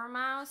the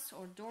Dormouse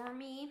or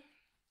Dormy,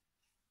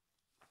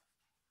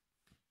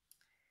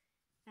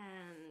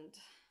 and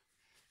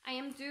I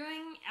am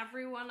doing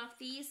every one of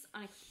these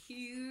on a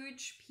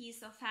huge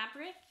piece of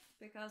fabric,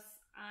 because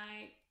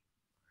I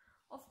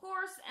of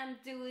course am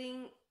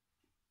doing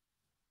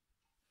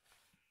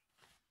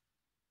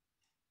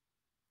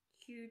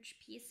huge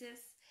pieces.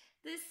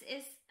 This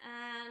is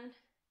an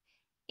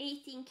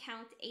 18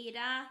 count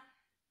Aida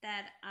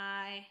that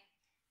I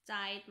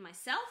dyed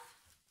myself,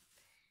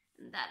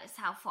 and that is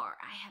how far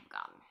I have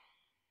gone.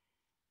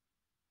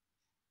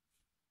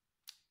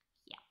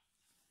 Yeah,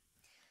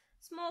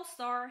 small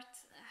start.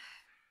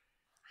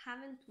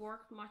 Haven't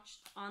worked much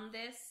on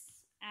this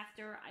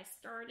after I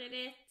started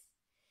it,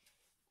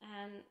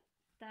 and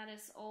that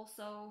is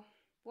also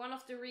one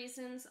of the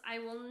reasons I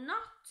will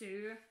not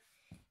do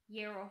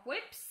Year of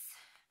WIPs,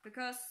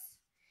 because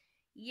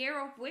Year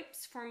of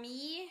WIPs for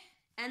me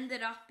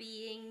ended up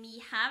being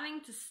me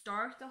having to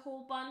start a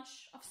whole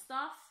bunch of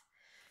stuff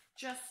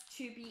just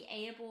to be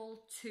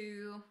able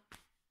to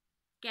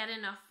get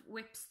enough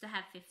WIPs to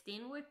have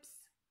 15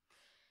 WIPs,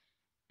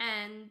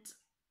 and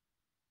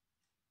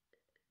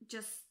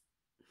just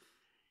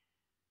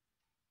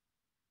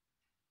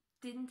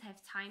didn't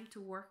have time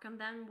to work on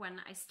them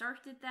when I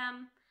started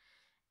them.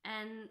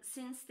 And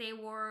since they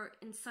were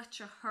in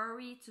such a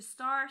hurry to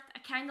start, I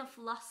kind of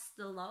lost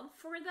the love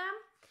for them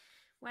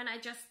when I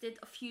just did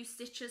a few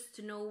stitches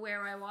to know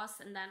where I was,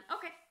 and then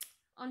okay,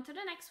 on to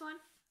the next one,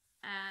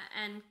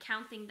 and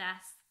counting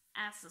that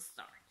as a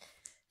start.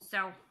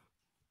 So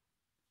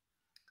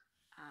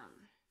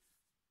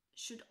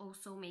should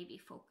also maybe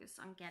focus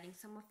on getting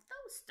some of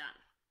those done.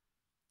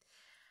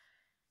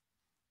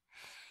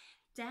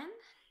 Then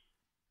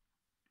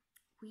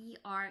we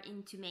are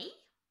into May,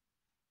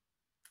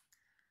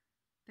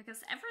 because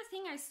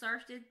everything I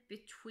started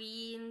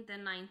between the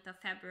 9th of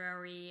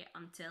February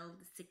until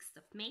the 6th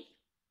of May,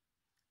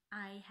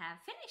 I have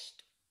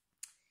finished.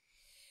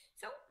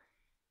 So,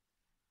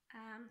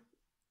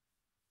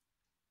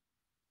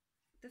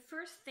 the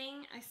first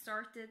thing I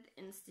started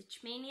in Stitch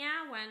Mania,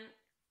 when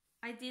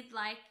I did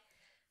like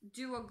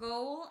do a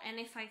goal, and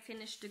if I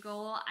finished the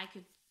goal, I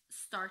could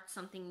start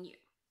something new.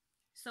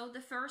 So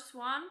the first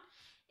one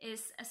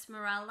is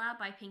Esmeralda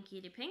by Pinky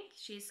the Pink.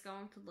 She's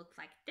going to look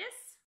like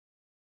this.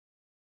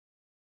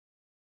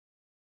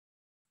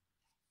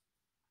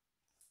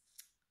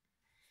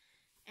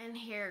 And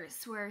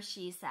here's where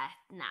she's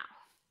at now.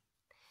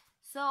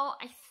 So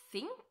I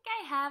think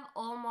I have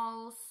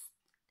almost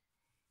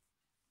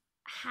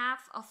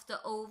half of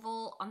the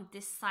oval on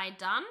this side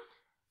done.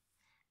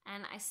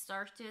 And I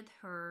started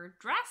her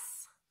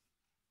dress.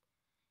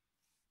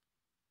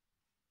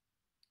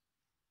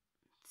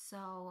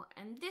 So,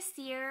 and this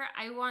year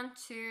I want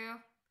to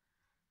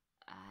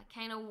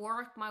kind of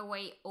work my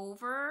way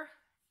over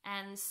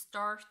and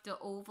start the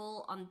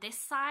oval on this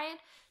side,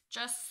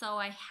 just so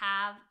I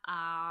have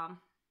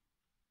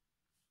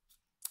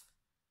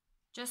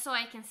just so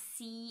I can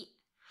see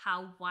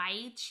how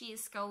wide she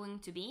is going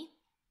to be.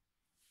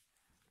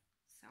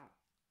 So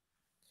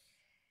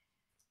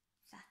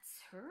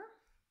her.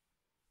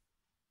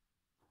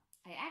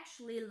 I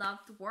actually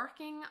loved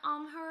working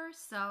on her,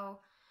 so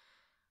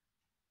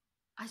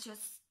I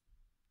just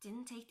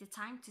didn't take the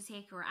time to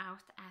take her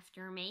out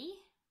after May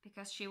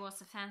because she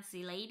was a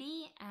fancy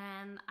lady,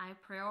 and I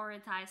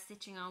prioritized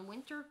stitching on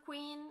Winter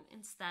Queen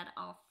instead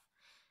of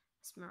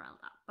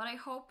Esmeralda. But I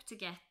hope to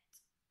get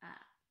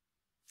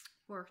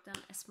worked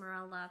on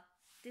Esmeralda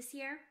this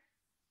year.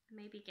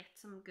 Maybe get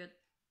some good,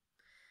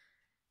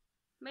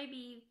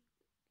 maybe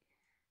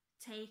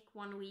take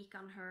 1 week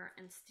on her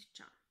and stitch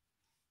on.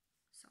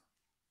 So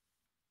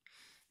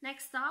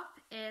next up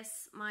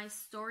is my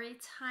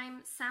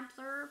Storytime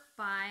sampler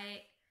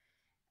by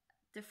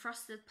the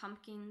Frosted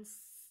Pumpkin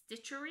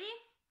Stitchery.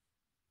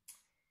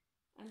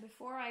 And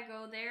before I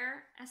go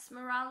there,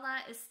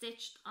 Esmeralda is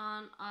stitched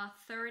on a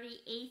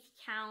 38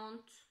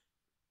 count.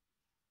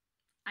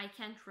 I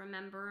can't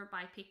remember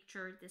by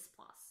picture this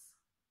plus.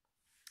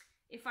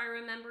 If I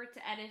remember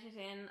to edit it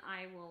in,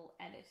 I will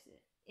edit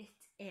it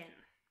in.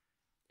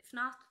 If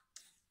not,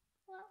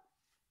 well,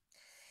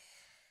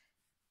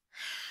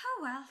 oh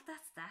well,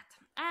 that's that.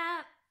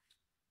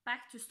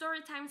 Back to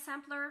Storytime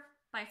Sampler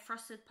by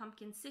Frosted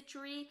Pumpkin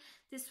Stitchery.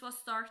 This was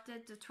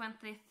started the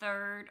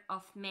 23rd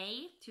of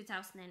May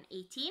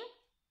 2018.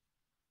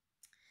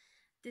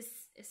 This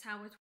is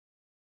how it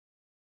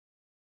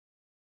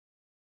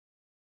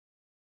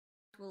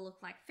will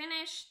look like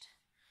finished.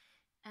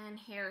 And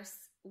here's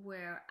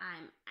where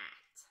I'm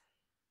at.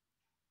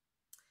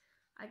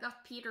 I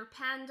got Peter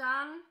Pan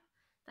done.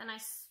 Then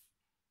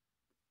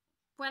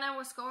when I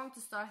was going to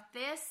start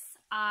this,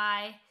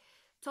 I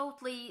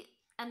totally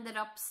ended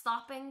up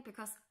stopping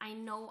because I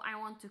know I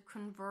want to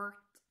convert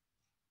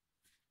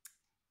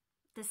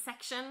the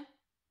section.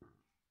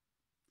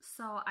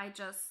 So I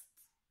just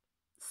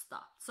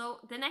stopped. So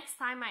the next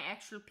time I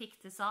actually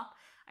picked this up,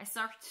 I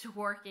started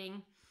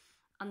working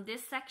on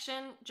this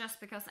section just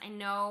because I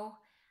know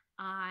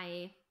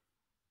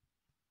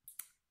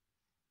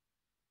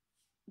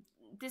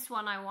this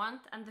one I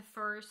want, and the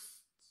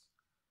first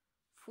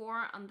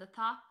 4 on the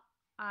top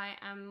I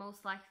am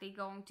most likely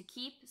going to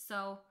keep.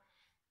 So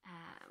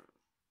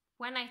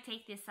when I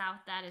take this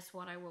out, that is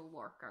what I will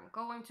work on.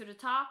 Going to the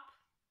top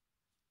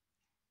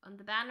on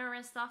the banner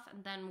and stuff,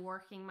 and then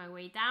working my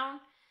way down.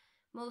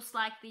 Most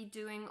likely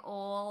doing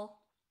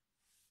all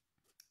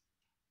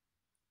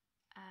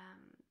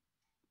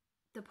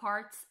the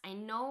parts I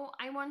know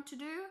I want to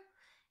do,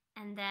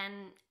 and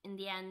then in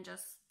the end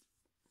just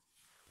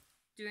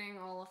doing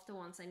all of the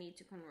ones I need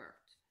to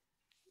convert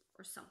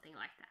or something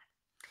like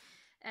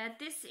that.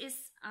 This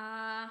is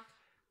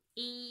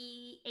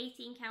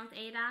 18 count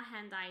Ada,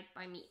 hand dyed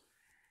by me.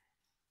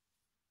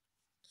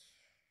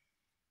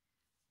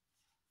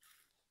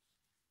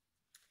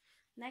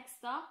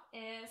 Next up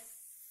is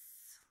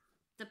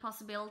The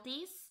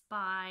Possibilities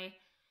by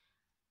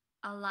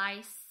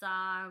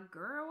Eliza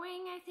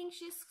Gerwing, I think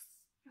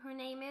her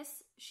name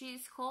is.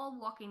 She's called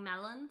Walking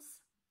Melons,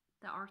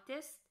 the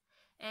artist.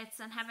 It's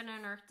an Heaven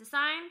and Earth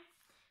design.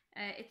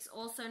 It's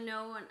also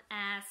known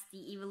as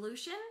the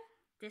Evolution.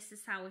 This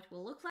is how it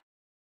will look like.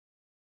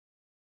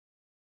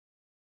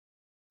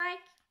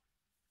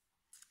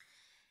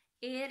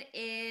 It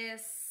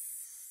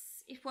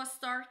was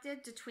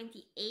started the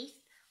 28th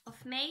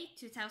of May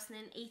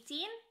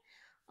 2018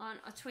 on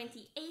a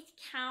 28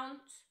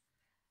 count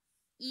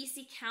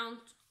easy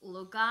count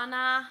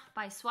Logana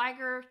by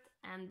Swigert,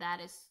 and that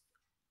is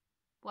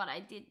what I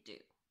did do.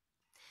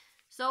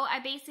 So I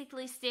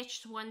basically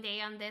stitched 1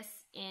 day on this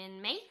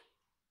in May,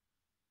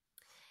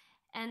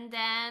 and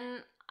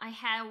then I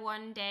had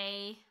 1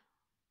 day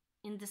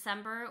in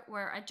December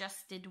where I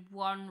just did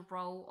 1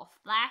 row of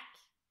black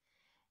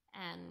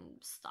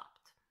and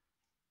stopped.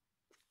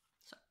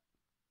 So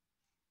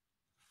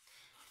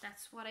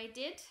that's what I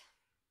did,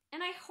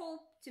 and I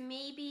hope to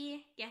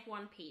maybe get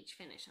 1 page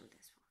finish on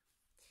this one.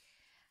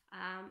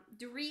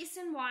 The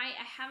reason why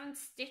I haven't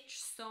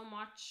stitched so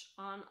much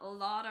on a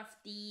lot of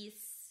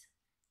these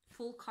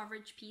full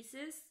coverage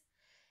pieces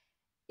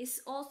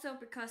is also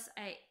because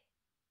I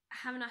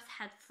have not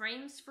had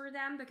frames for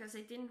them, because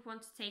I didn't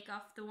want to take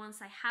off the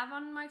ones I have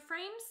on my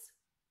frames,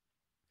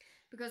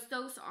 because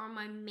those are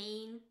my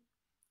main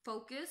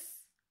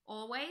focus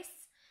always.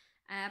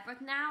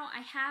 But now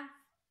I have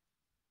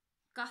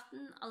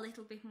gotten a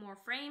little bit more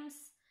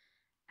frames,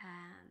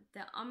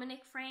 the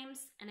Omnic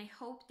frames, and I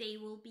hope they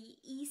will be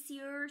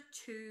easier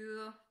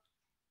to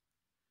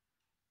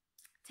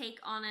take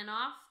on and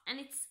off. And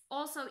it's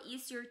also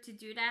easier to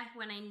do that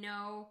when I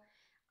know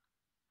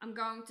I'm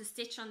going to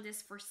stitch on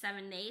this for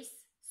 7 days.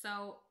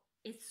 So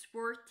it's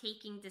worth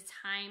taking the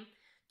time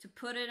to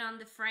put it on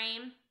the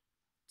frame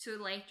to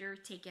later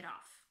take it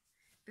off.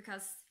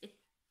 Because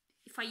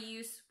if I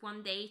use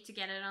 1 day to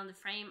get it on the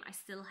frame, I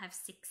still have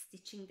 6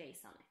 stitching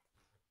days on it.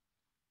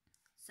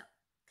 So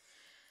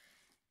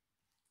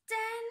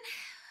then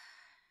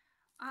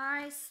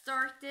I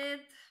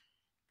started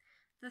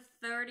the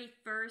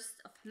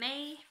 31st of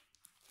May,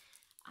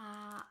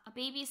 a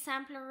baby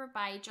sampler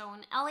by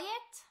Joan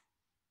Elliott.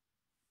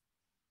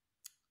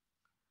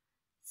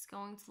 It's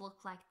going to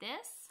look like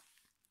this.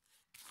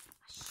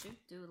 should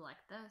do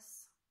like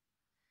this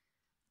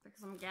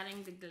because I'm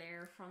getting the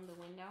glare from the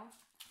window.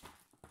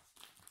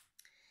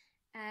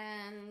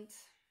 And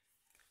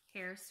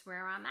here's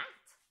where I'm at.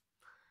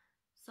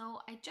 So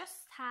I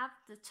just have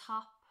the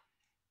top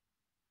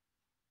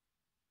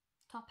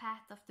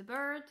hat of the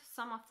bird,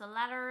 some of the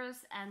letters,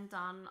 and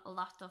done a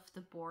lot of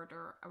the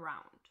border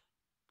around.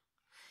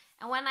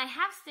 And when I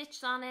have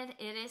stitched on it,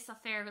 it is a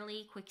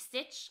fairly quick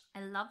stitch.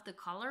 I love the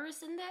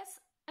colors in this.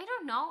 I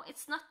don't know,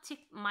 it's not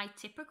my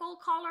typical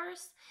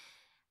colors,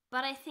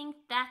 but I think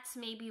that's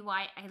maybe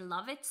why I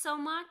love it so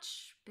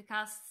much,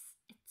 because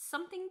it's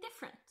something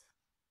different.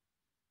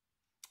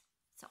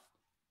 So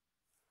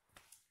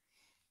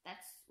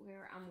that's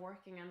where I'm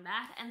working on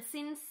that. And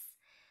since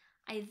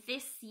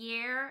this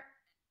year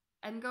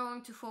I'm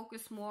going to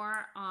focus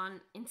more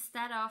on,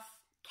 instead of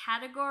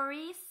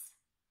categories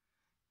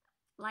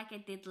like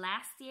I did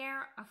last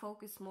year, I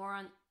focus more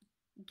on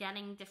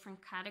getting different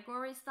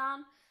categories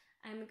done.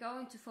 I'm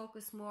going to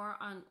focus more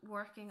on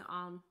working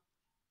on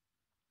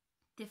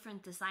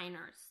different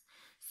designers.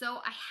 So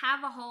I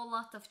have a whole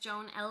lot of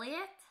Joan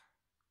Elliott.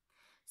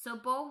 So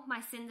both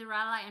my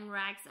Cinderella and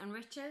Rags and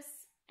Riches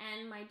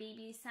and my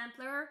baby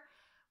sampler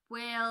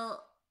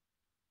will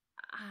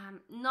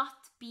not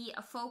be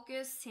a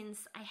focus,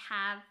 since I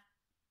have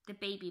the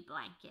baby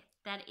blanket.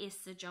 That is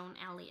the Joan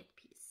Elliott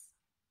piece.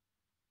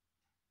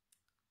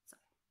 So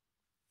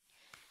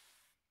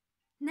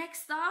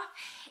next up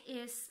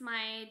is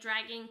my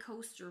Dragon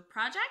Coaster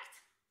project.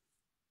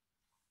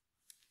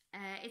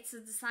 It's a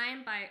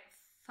design by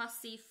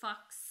Fussy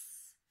Fox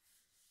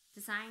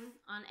Design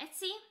on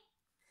Etsy.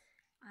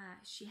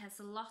 She has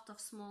a lot of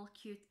small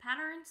cute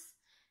patterns.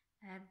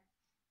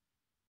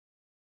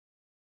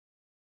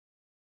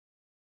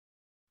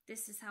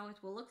 This is how it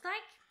will look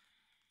like.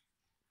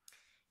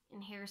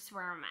 And here's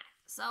where I'm at.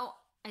 So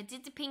I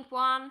did the pink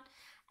one,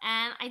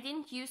 and I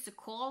didn't use the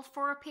call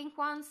for pink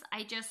ones.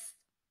 I just,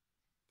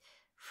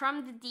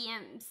 from the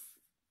DMs,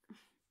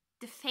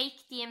 the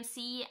fake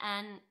DMC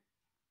and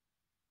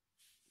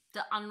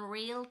the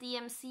unreal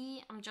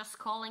DMC, I'm just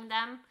calling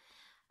them.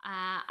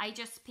 I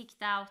just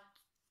picked out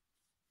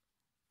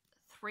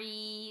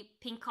 3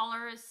 pink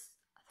colors,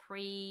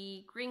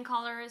 3 green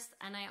colors,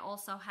 and I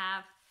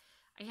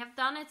have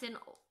done it in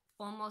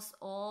almost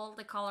all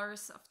the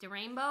colors of the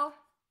rainbow.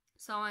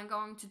 So I'm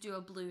going to do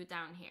a blue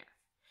down here.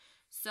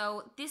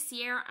 So this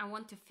year I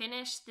want to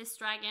finish this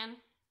dragon,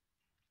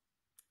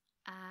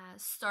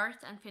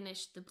 start and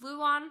finish the blue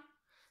one.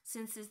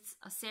 Since it's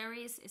a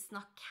series, it's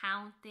not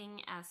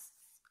counting as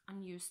a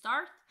new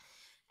start.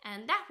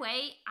 And that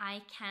way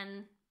I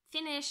can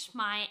finish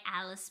my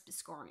Alice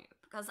Biscornu,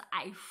 because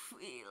I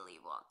really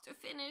want to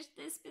finish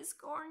this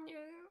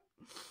Biscornu.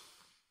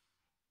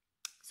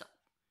 So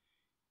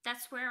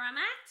that's where I'm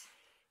at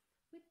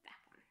with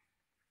that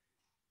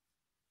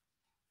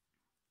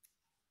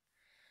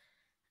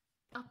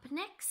one. Up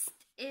next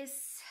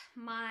is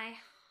my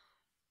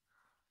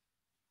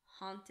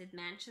Haunted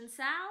Mansion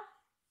sale.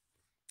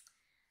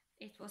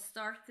 It was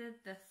started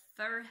the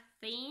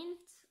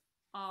 13th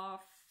of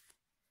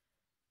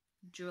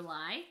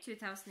July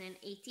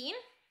 2018.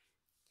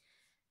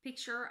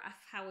 Picture of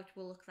how it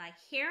will look like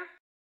here.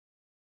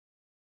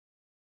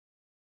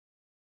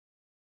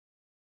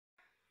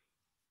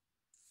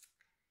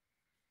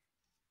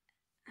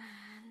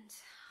 And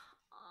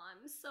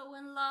I'm so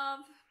in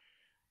love.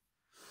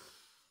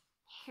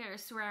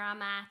 Here's where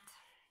I'm at.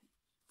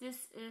 This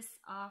is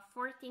a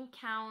 14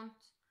 count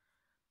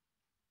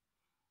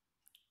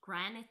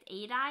granite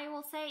Ada, I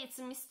will say. It's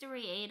a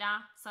mystery Ada,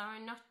 so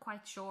I'm not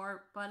quite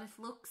sure, but it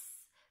looks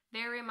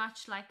very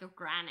much like a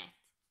granite,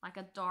 like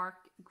a dark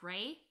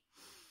gray.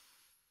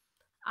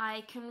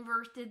 I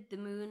converted the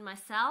moon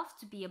myself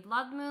to be a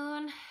blood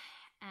moon,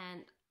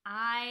 and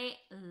I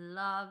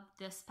love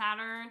this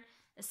pattern,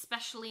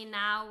 especially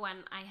now when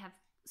I have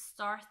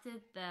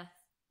started the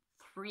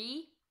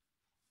 3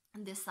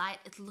 on this side.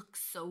 It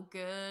looks so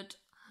good.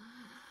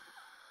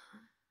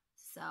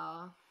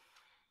 So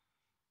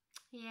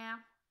yeah,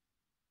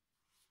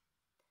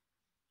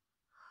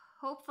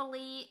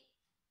 hopefully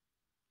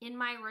in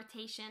my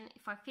rotation,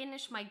 if I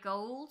finish my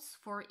goals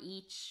for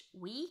each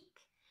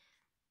week,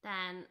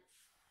 then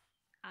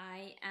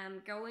I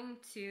am going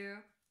to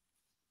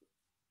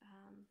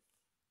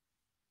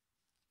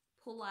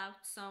pull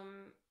out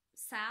some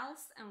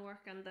sales and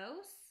work on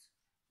those.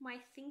 My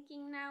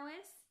thinking now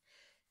is,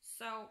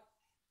 so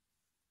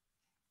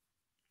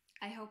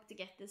I hope to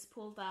get this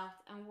pulled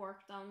out and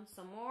worked on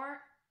some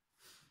more.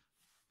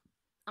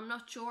 I'm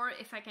not sure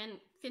if I can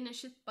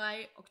finish it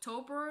by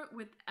October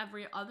with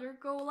every other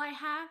goal I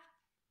have,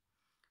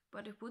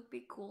 but it would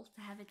be cool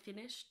to have it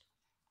finished.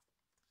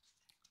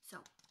 So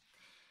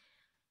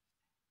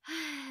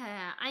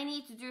I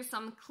need to do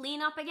some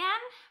cleanup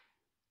again.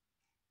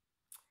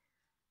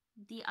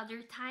 The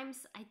other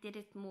times I did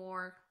it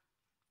more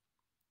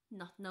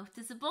not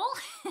noticeable.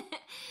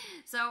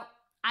 So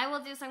I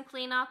will do some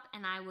cleanup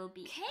and I will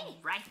be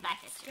right back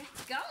at you.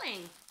 Get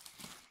going.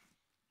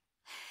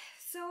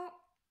 So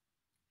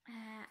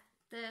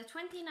the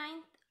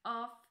 29th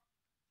of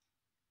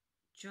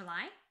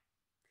July,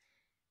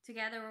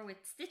 together with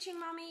Stitching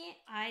Mommy,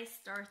 I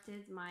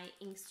started my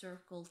ink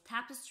circle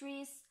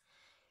tapestries.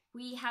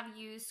 We have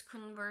used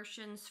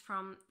conversions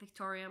from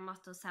Victoria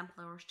Motto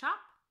Sampler Shop.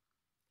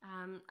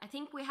 I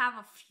think we have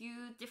a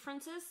few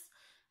differences,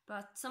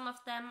 but some of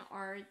them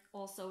are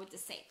also the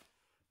same.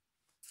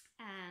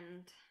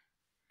 And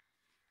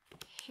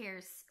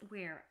here's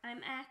where I'm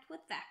at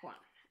with that one.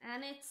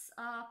 And it's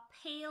a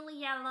pale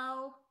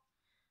yellow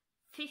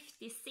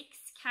 56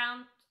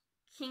 count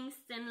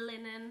Kingston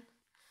linen.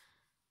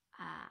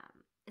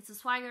 It's a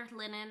swaggered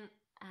linen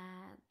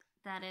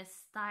that is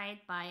dyed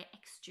by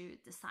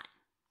Extrude Design.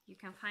 You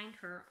can find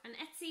her on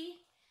Etsy.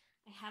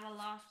 I have a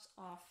lot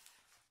of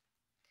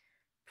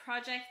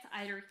projects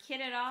either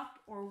kitted up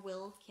or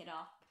will kit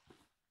up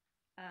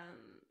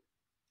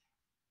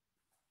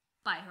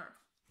by her.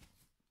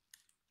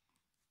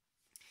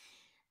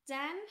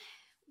 Then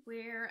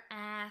we're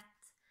at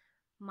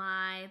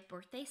my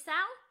birthday sale,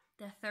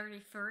 the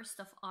 31st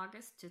of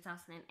August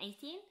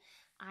 2018.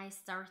 I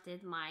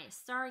started my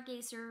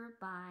Stargazer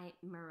by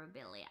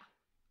Mirabilia.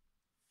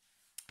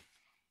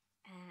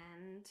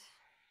 And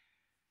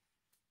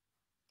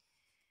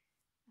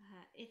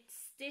it's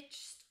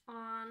stitched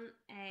on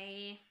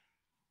a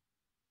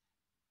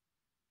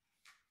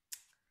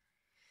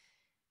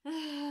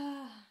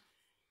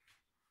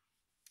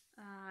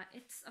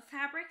it's a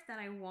fabric that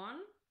I won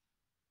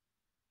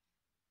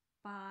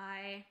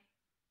by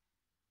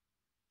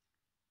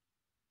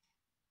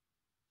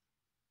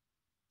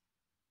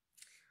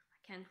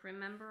I can't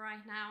remember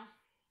right now,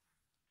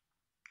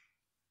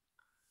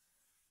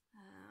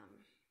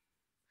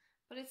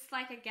 but it's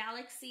like a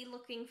galaxy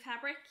looking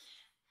fabric,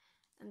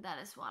 and that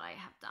is what I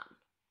have done.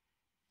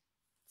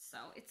 So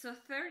it's a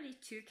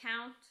 32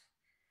 count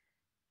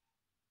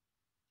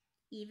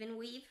even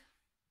weave.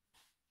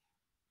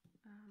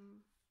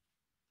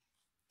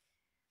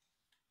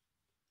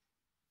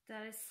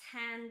 That is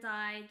hand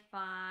dyed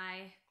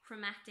by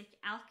Chromatic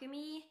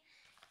Alchemy,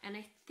 and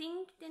I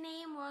think the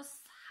name was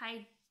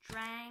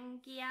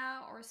Hydrangea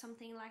or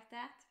something like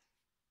that.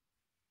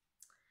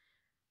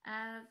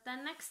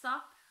 Then next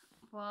up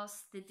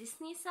was the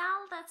Disney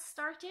sale that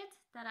started,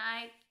 that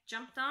I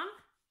jumped on.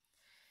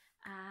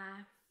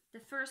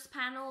 The first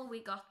panel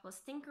we got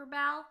was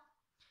Tinkerbell.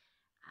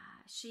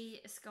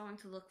 She is going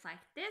to look like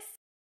this.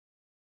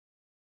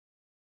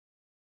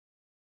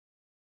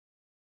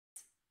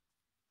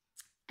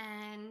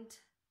 And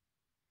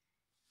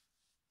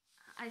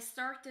I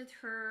started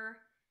her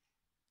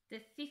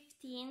the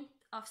 15th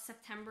of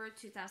September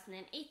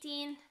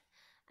 2018,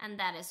 and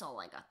that is all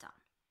I got done.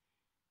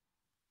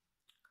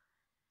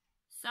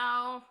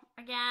 So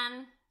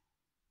again,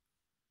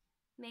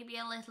 maybe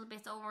a little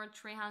bit over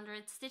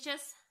 300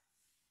 stitches.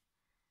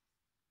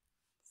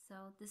 So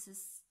this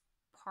is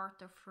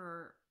part of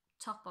her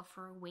top of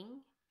her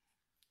wing,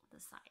 the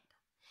side.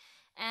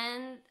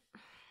 And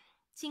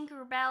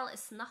Tinkerbell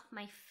is not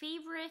my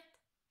favorite,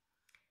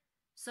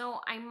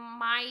 so I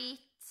might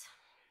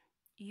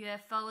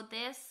UFO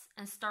this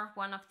and start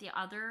one of the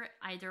other,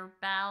 either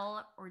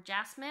Belle or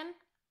Jasmine,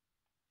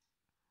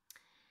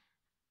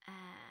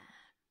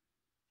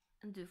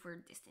 and do for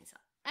Disney sale.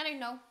 I don't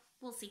know,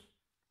 we'll see.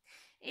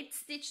 It's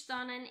stitched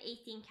on an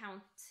 18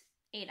 count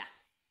Ada.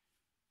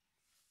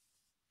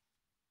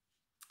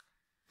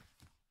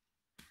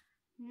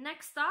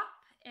 Next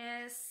up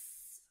is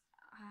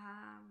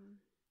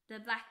the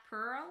Black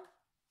Pearl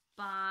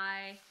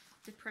by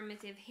the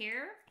Primitive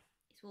Hair.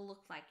 It will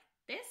look like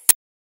this.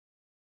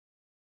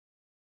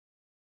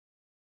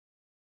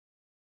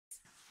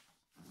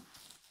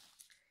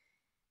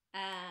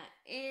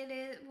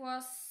 It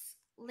was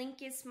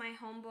Linky's My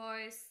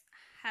Homeboy's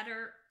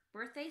Heather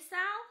birthday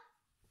sale,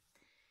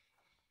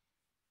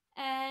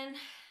 and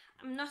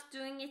I'm not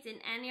doing it in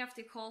any of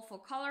the colorful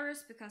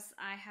colors because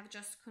I have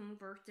just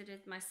converted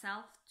it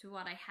myself to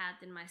what I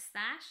had in my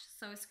stash.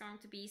 So it's going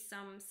to be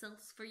some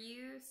Silks for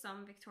You,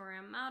 some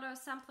Victoria Motto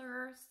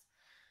Samplers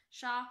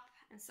Shop,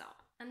 and so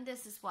on. And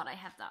this is what I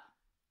have done,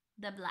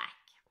 the black.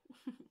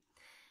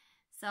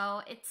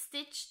 So it's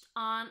stitched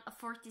on a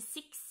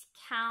 46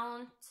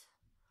 count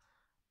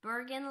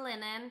Bergen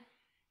linen,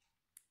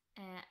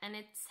 and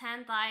it's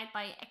hand dyed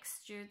by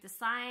Extrude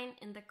Design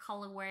in the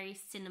colorway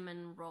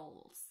Cinnamon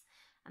Rolls.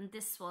 And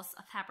this was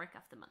a fabric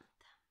of the month.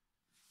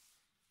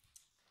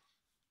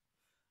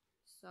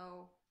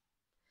 So,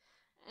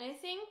 and I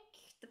think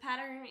the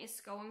pattern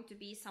is going to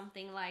be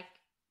something like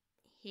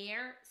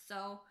here.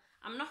 So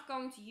I'm not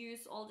going to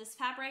use all this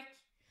fabric,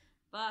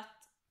 but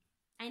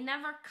I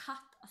never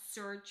cut a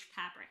serge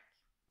fabric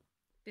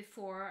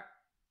before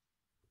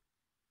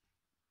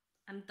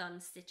I'm done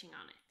stitching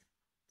on it.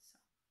 So,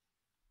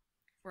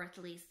 or at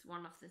least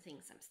one of the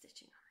things I'm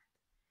stitching on it.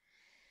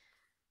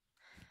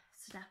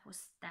 So that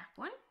was that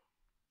one.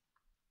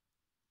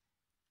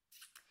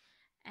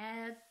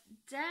 And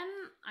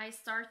then I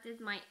started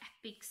my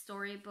epic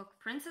storybook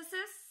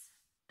Princesses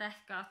that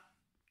got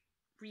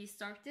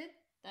restarted.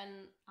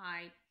 Then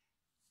I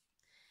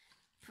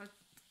put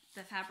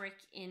the fabric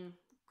in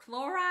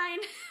chlorine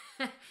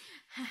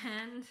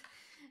and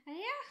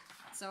yeah,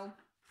 so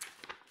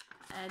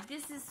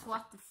This is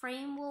what the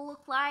frame will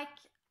look like.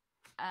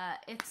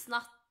 It's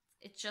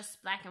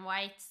just black and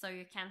white, so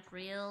you can't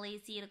really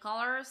see the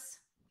colors,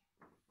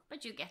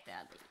 but you get the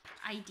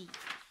idea.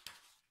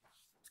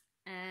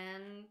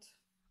 And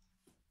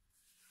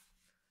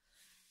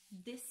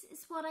this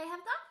is what I have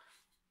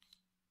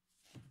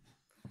done.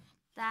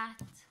 That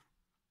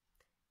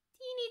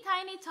teeny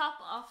tiny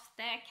top of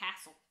the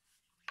castle.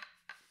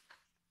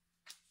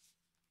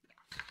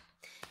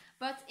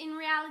 But in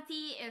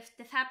reality, if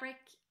the fabric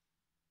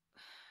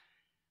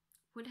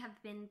would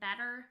have been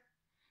better,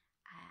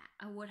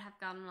 I would have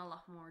gotten a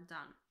lot more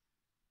done.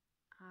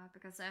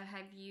 Because I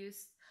have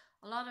used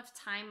a lot of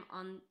time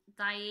on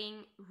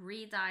dyeing,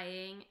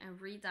 re-dyeing,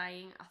 and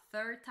re-dyeing a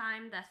third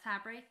time that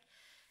fabric,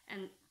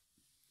 and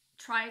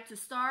tried to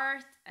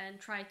start and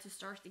tried to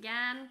start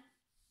again,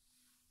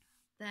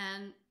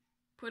 then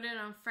put it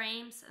on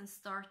frames and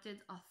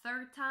started a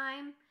third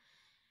time.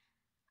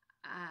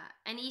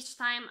 And each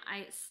time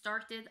I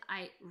started,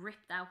 I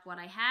ripped out what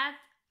I had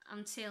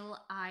until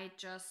I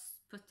just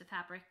put the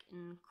fabric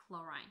in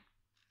chlorine.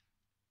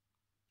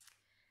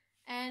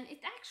 And it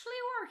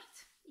actually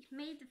worked. It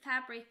made the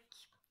fabric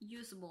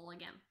usable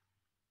again.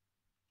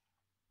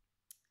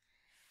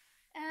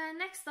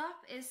 Next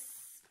up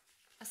is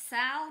a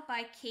Sal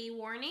by K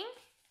Warning.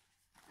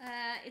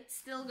 It's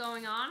still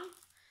going on,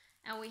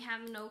 and we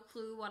have no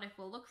clue what it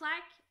will look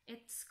like.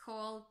 It's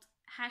called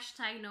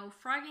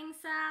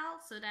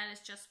 #NoFroggingSal, so that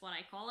is just what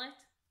I call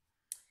it.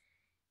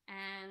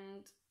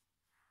 And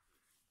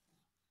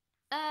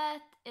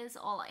that is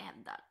all I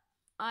have done.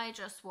 I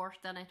just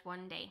worked on it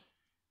one day.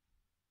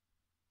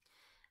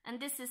 And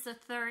this is a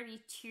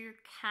 32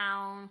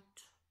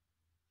 count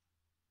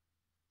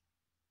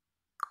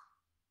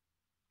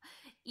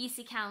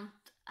easy count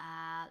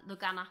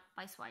Lugana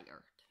by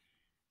Swigert.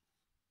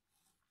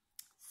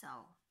 So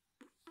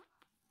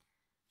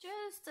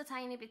just a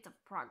tiny bit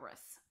of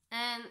progress.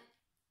 And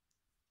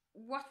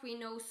what we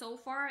know so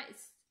far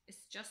is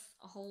just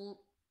a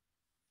whole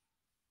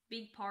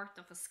big part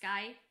of a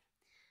sky.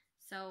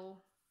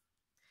 So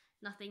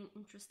nothing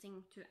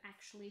interesting to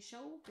actually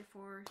show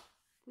before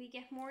we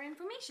get more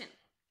information.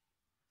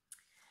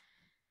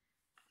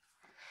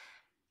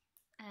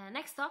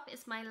 Next up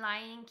is my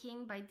Lion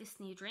King by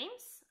Disney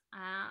Dreams.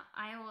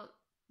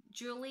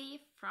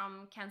 Julie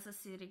from Kansas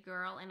City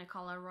Girl in a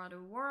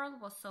Colorado World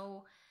was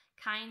so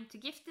kind to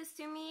gift this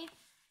to me.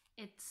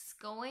 It's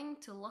going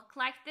to look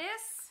like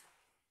this.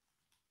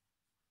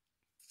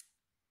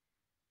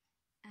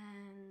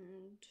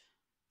 And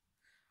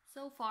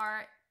so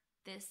far,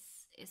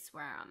 this is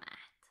where I'm at.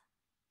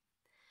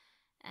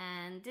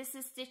 And this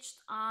is stitched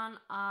on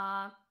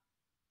a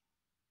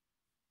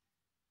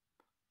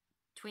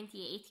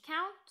 28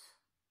 count,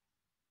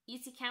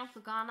 easy count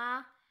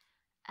Lugana,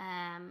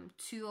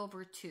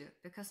 2/2,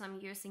 because I'm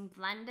using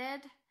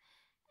blended.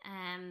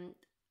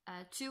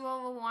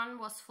 2/1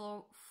 was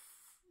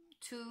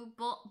too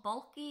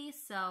bulky,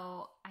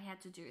 so I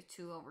had to do it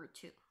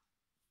 2/2,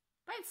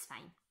 but it's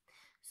fine.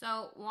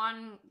 So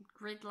one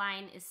grid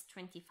line is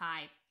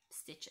 25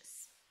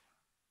 stitches.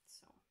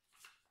 So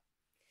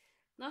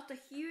not a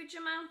huge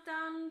amount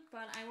done,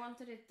 but I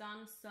wanted it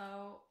done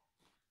so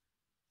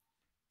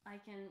I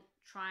can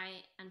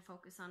try and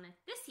focus on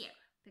it this year,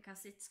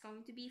 because it's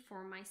going to be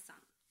for my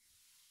son.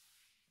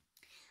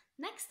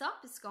 Next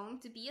up is going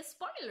to be a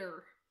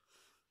spoiler.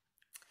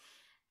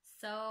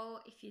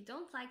 So if you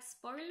don't like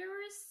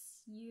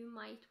spoilers, you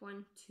might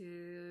want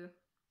to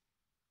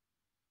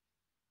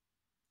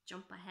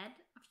jump ahead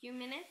a few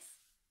minutes,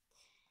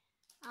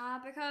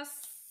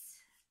 because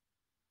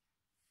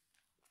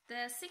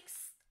the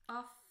 6th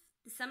of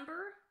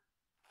December,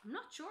 I'm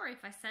not sure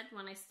if I said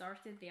when I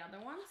started the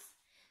other ones,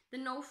 the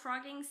No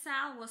Frogging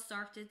Sal was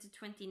started the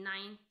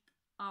 29th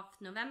of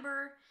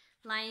November,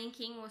 Lion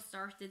King was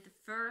started the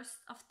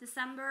 1st of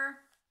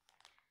December,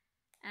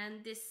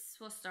 and this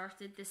was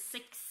started the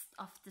 6th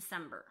of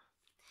December.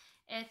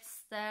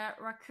 It's the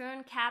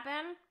Raccoon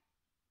Cabin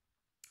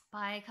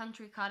by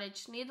Country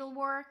Cottage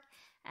Needlework,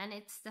 and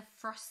it's the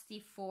Frosty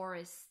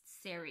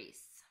Forest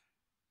series.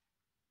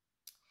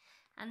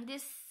 And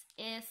this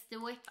is the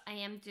WIP I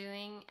am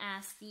doing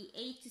as the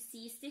A to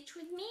C Stitch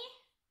With Me,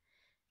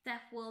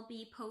 that will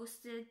be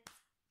posted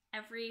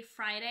every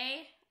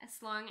Friday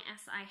as long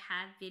as I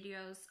have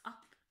videos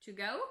up to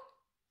go.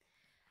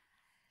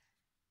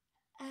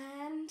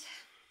 And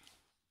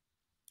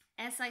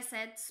as I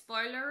said,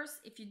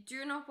 spoilers, if you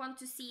do not want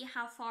to see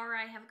how far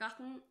I have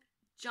gotten,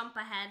 jump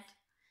ahead,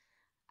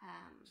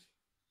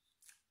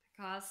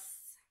 because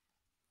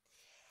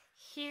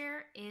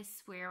here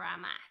is where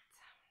I'm at.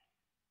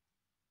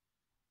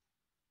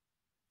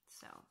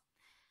 So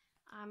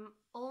I'm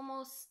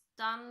almost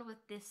done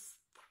with this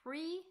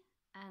 3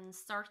 and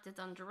started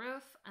on the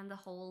roof, and the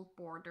whole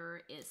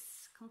border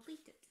is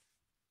completed.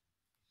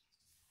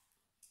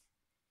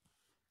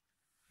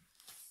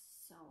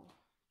 So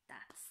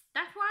that's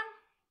that one.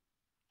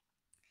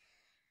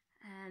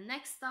 And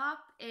next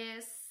up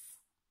is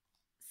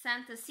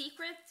Santa's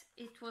Secret.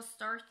 It was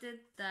started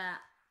the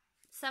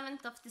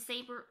 7th of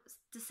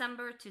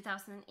December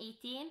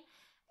 2018.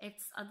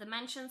 It's a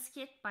dimensions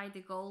kit by the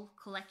Gold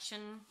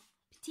Collection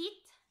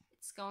Petite.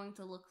 It's going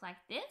to look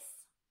like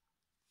this.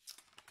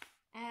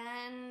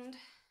 And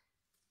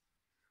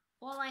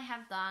all I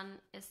have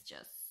done is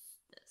just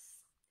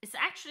this. It's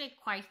actually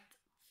quite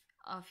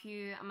a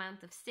few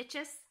amount of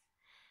stitches,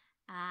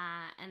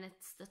 and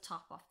it's the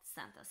top of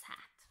Santa's hat.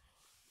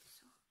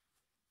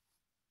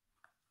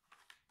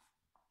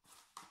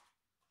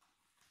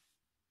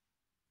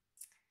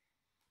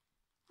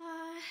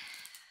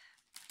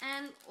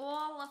 And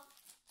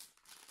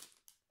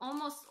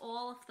almost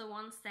all of the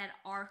ones that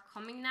are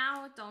coming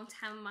now don't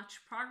have much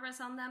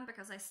progress on them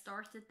because I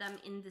started them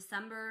in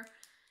December,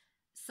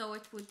 so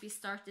it would be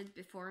started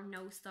before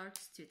No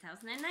Starts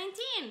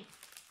 2019.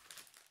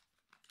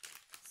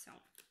 So,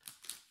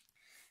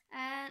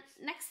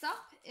 next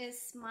up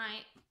is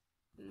my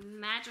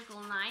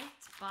Magical Night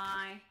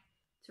by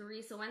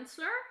Teresa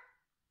Wensler.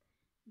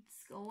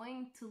 It's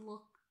going to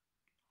look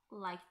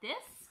like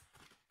this.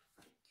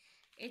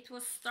 It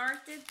was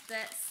started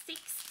the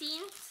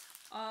 16th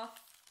of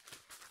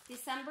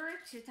December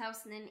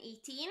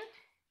 2018,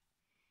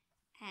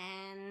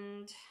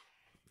 and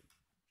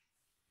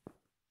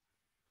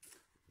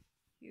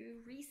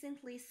you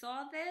recently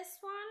saw this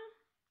one.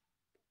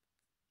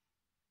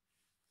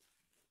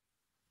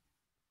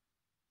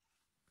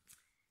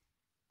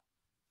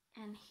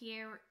 And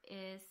here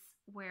is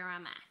where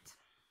I'm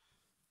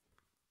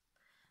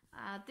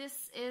at.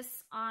 This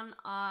is on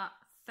a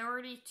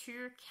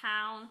 32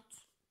 count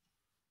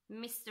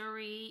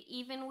mystery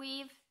even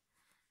weave.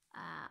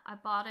 I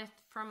bought it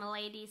from a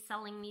lady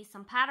selling me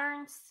some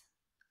patterns,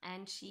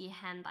 and she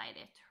hand dyed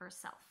it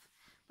herself.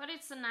 But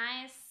it's a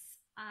nice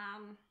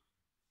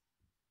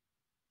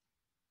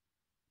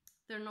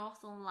the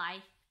Northern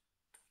Light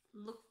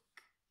look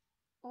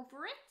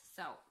over it,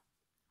 so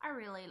I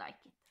really like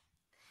it.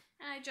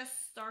 And I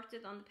just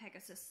started on the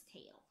Pegasus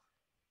tail.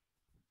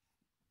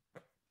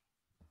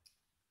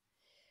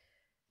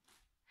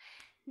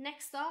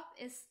 Next up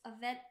is a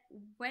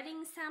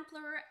wedding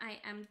sampler I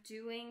am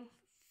doing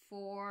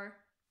for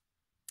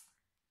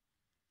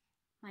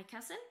my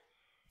cousin.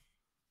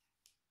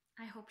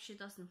 I hope she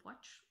doesn't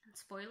watch and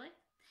spoil it.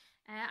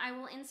 I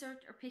will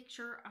insert a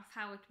picture of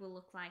how it will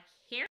look like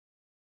here.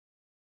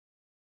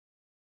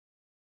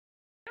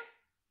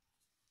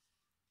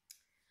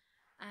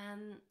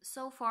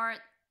 So far,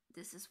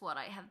 this is what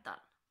I have done.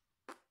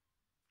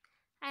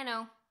 I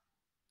know,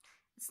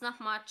 it's not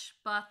much,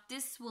 but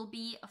this will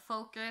be a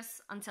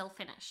focus until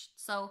finished.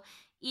 So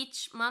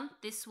each month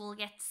this will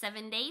get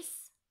 7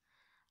 days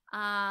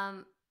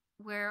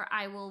where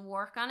I will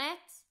work on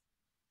it.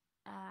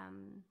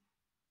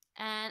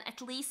 And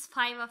at least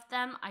 5 of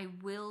them I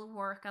will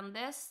work on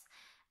this.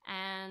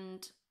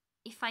 And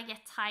if I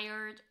get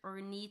tired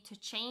or need to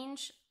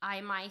change,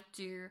 I might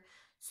do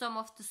some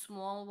of the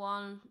small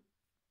one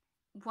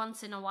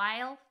once in a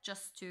while,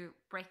 just to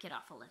break it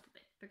up a little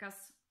bit,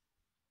 because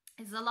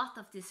it's a lot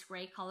of this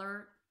gray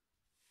color,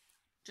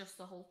 just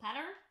the whole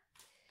pattern.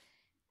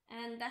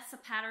 And that's a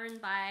pattern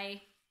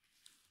by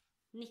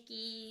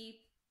Nikki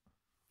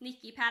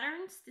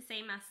Patterns, the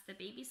same as the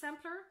baby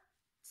sampler,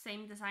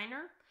 same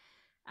designer.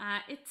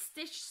 It's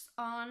stitched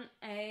on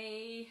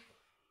a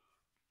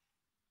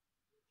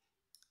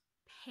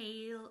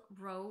Pale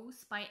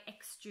Rose by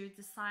Extrude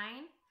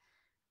Design,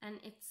 and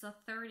it's a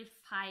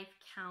 35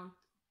 count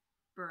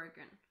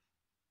Bergen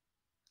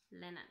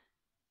linen.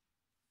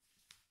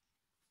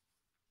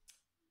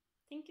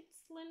 I think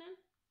it's linen.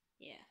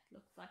 Yeah, it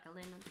looks like a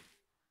linen.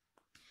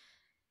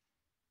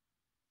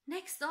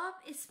 Next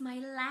up is my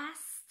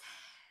last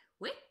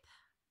WIP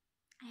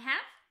I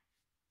have.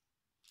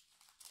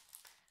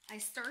 I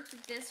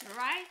started this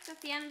right at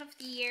the end of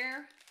the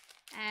year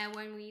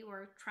when we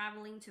were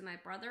traveling to my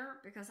brother,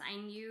 because I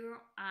knew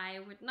I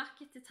would not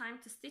get the time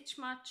to stitch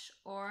much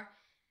or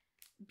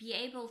be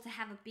able to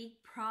have a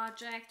big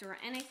project or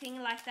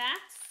anything like that.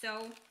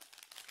 So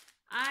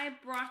I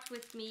brought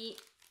with me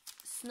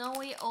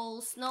Snowy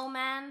Old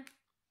Snowman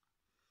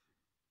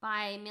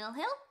by Mill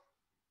Hill.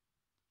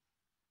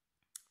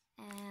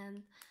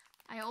 And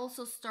I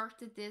also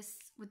started this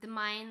with the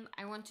mind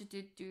I wanted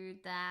to do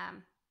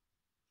the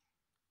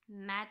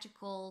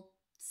magical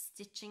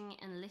stitching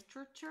and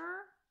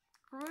literature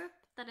group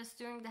that is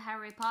doing the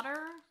Harry Potter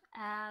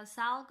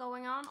sale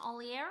going on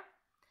all year,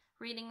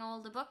 reading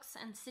all the books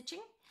and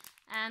stitching.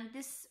 And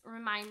this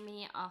reminds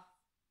me of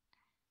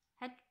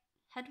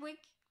Hedwig.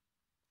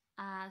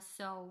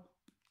 So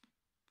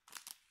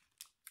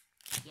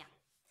yeah,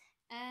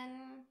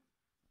 and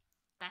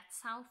that's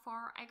how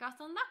far I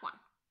got on that one.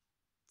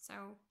 So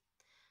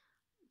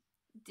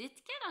did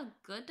get a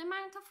good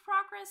amount of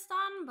progress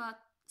done, but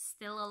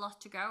still a lot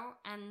to go.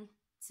 And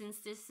since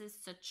this is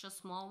such a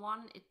small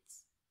one,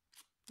 it's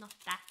not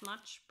that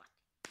much, but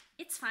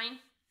it's fine.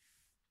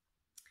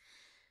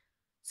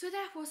 So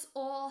that was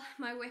all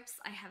my WIPs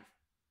I have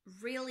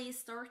really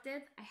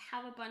started. I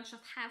have a bunch of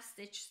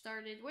half-stitch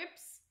started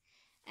WIPs,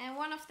 and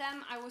one of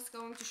them I was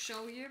going to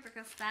show you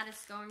because that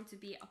is going to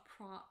be a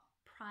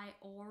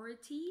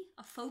priority,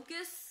 a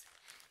focus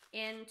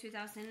in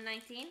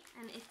 2019,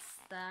 and it's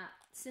the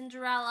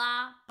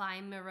Cinderella by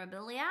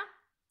Mirabilia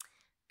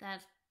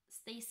that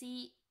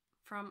Stacy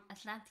from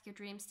Atlantica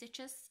Dream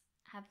Stitches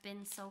have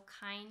been so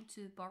kind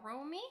to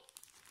borrow me.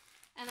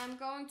 And I'm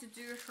going to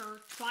do her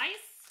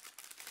twice.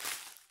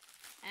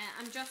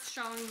 I'm just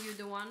showing you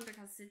the one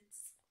because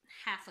it's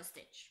half a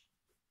stitch.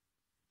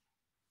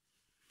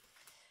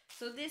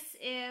 So this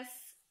is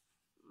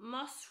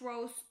Moss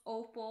Rose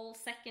Opal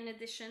 2nd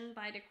edition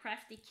by the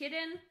Crafty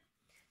Kitten.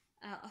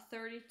 A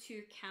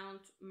 32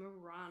 count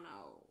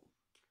Murano.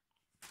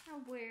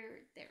 And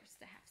there's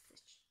the half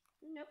stitch.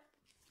 Nope.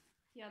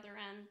 The other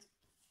end.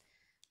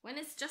 When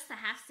it's just a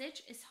half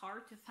stitch, it's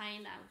hard to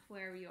find out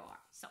where you are.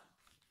 So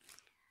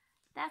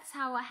that's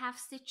how a half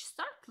stitch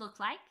start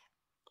look like.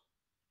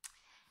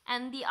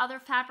 And the other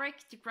fabric,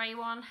 the gray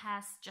one,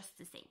 has just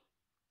the same.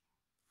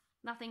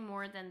 Nothing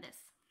more than this.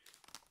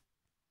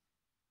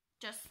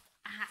 Just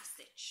a half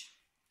stitch.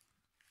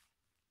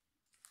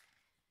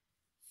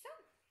 So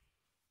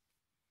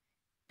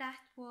that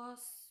was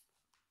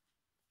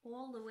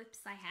all the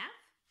WIPs I have.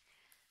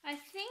 I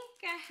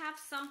think I have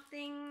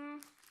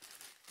something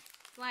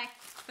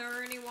like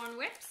 31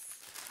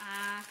 WIPs.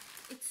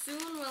 It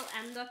soon will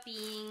end up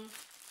being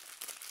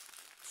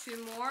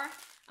 2 more.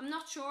 I'm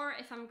not sure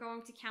if I'm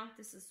going to count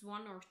this as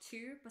 1 or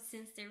 2, but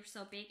since they're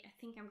so big, I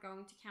think I'm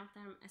going to count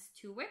them as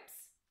 2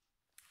 WIPs.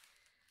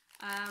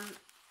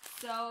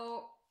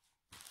 So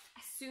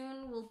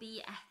soon will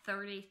be at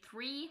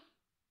 33.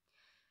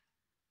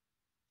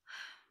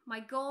 My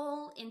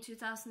goal in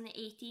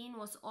 2018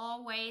 was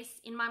always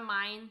in my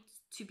mind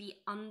to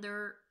be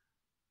under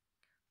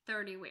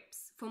 30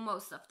 WIPs for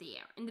most of the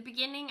year. In the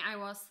beginning I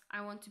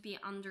want to be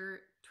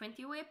under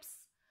 20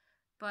 WIPs,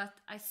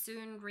 but I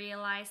soon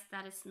realized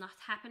that it's not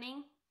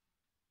happening.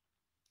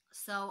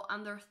 So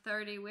under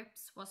 30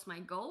 WIPs was my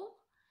goal.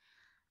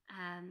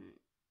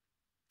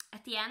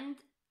 At the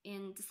end,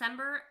 in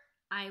December,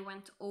 I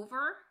went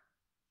over.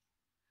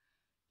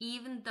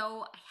 Even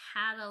though I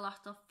had a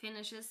lot of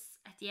finishes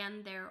at the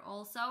end there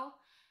also,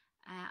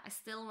 I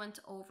still went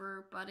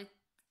over, but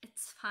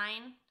it's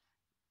fine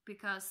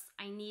because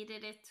I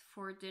needed it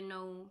for the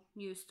No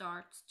New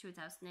Start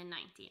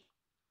 2019.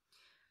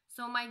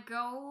 So my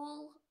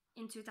goal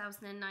in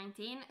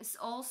 2019 is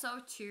also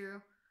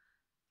to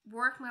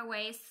work my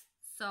way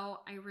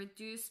so I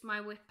reduce my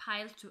WIP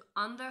pile to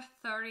under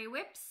 30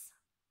 WIPs,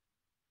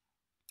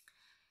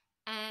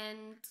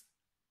 and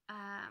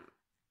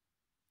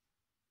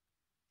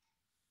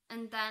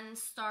then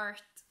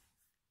start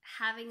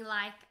having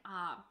like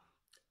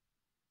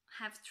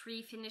have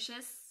 3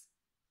 finishes,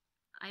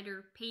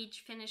 either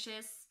page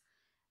finishes,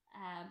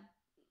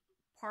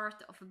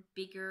 part of a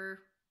bigger,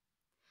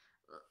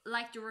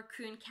 like the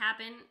Raccoon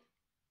Cabin,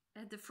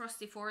 the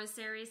Frosty Forest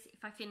series.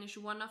 If I finish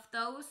one of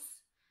those,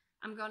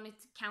 I'm going to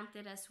count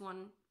it as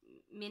one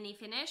mini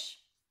finish,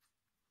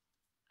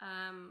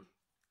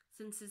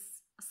 since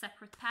it's a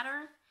separate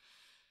pattern.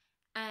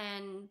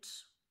 And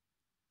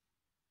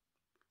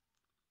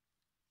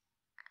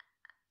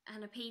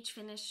a page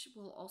finish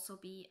will also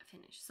be a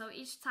finish. So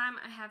each time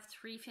I have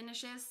 3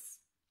 finishes,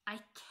 I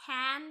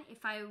can,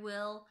 if I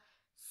will,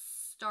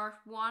 start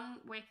one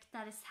WIP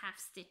that is half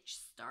stitch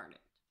started.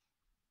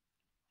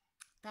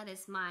 That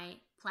is my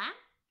plan.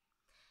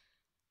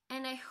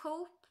 And I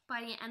hope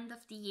by the end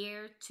of the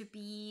year to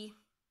be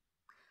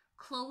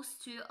close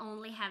to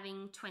only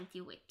having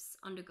 20 WIPs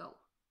on the go.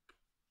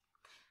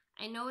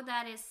 I know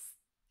that is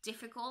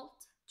difficult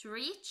to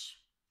reach.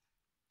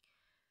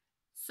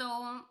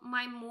 So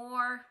my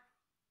more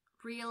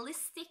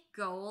realistic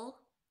goal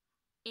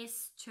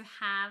is to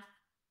have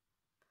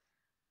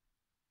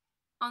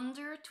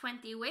under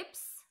 20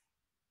 WIPs,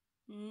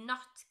 not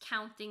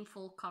counting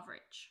full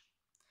coverage.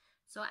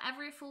 So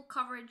every full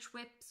coverage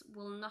WIPs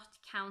will not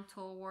count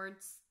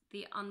towards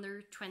the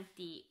under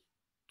 20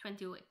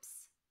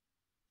 WIPs.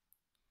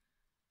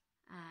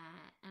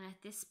 And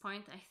at this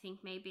point, I think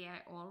maybe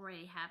I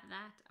already have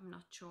that. I'm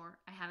not sure.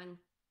 I haven't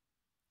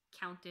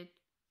counted.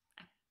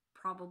 I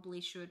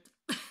probably should.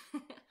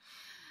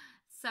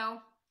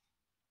 So,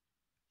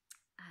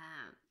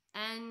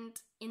 and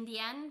in the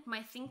end,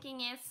 my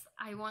thinking is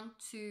I want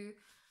to,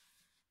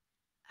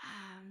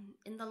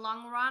 in the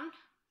long run,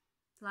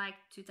 like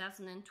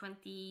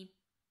 2020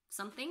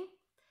 something,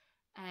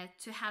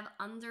 to have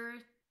under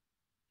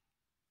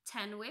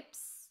 10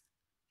 WIPs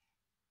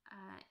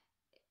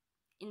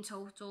in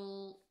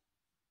total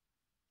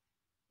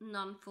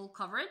non-full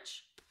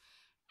coverage,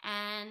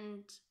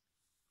 and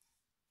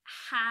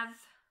have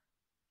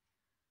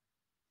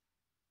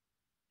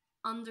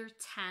under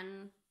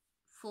 10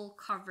 full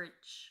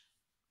coverage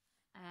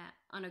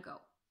on a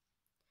go.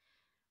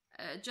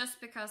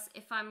 Just because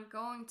if I'm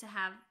going to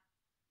have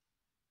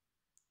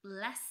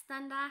less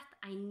than that,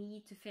 I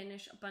need to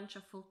finish a bunch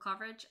of full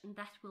coverage, and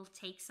that will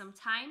take some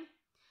time.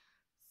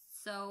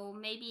 So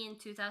maybe in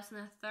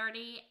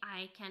 2030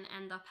 I can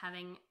end up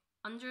having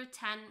under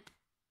 10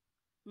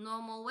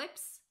 normal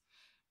WIPs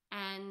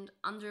and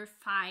under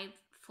 5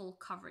 full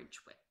coverage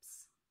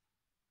WIPs.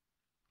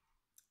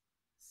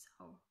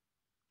 So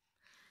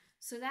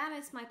So that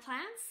is my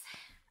plans.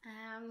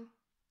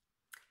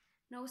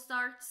 No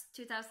starts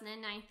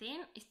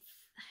 2019. It's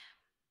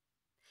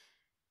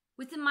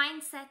with the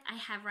mindset I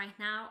have right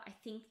now, I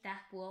think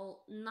that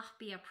will not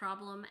be a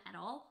problem at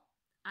all.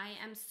 I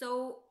am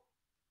so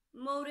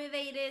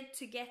motivated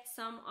to get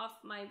some of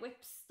my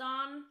WIPs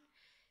done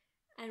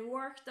and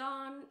worked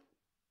on,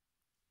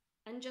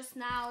 and just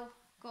now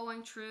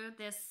going through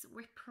this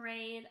WIP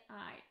parade.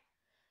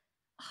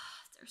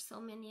 There's so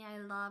many I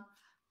love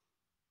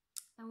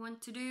and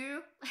want to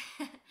do.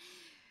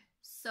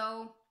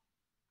 So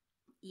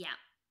yeah,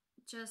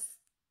 just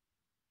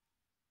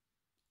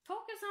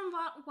focus on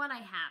what I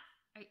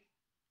have.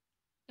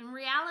 In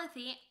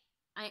reality,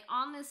 I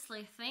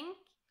honestly think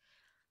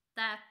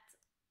that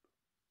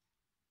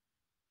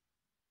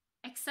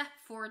except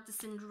for the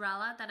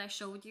Cinderella that I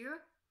showed you,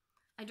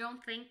 I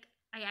don't think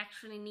I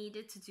actually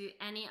needed to do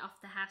any of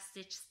the half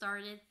stitch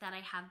started that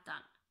I have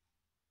done.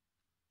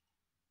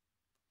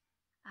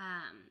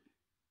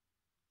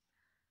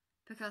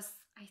 Because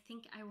I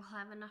think I will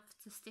have enough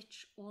to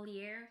stitch all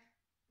year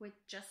with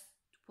just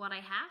what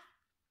I have.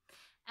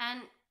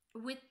 And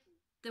with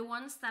the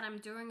ones that I'm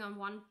doing on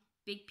one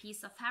big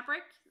piece of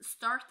fabric,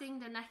 starting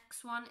the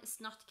next one is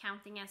not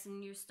counting as a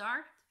new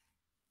start.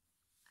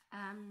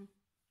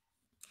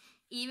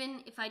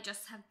 Even if I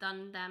just have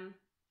done them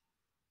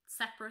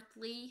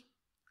separately,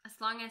 as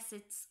long as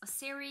it's a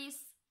series,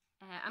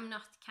 I'm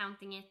not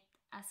counting it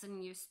as a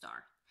new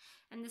start.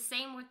 And the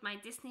same with my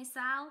Disney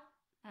style.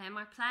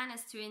 My plan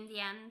is to, in the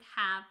end,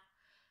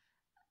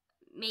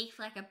 make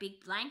like a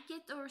big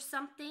blanket or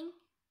something.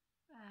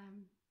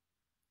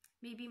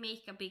 Maybe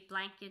make a big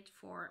blanket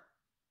for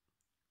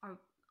our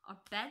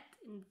bed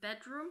in the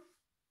bedroom.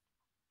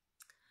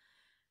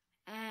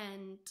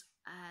 And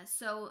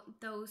so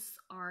those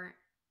are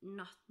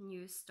not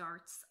new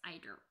starts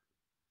either.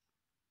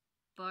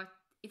 But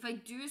if I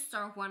do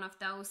start one of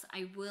those,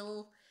 I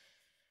will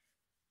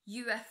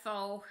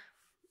UFO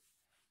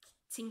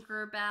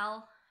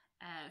Tinkerbell,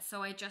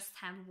 so I just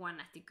have one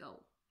at the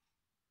go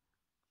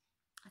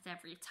at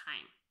every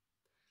time,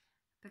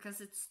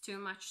 because it's too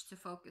much to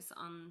focus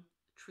on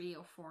 3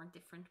 or 4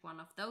 different one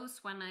of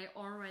those when I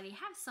already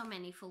have so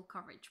many full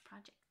coverage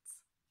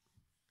projects.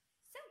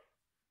 So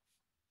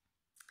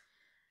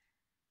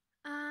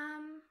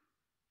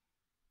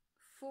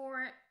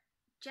for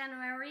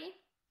January,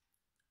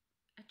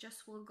 I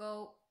just will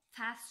go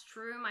fast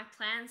through my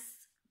plans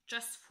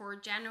just for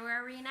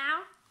January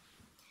now.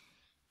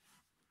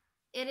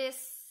 It is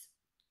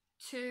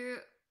to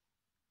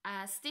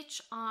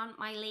stitch on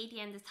my Lady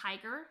and the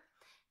Tiger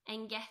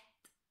and get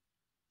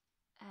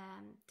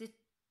the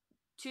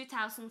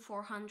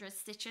 2,400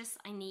 stitches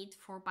I need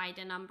for By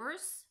the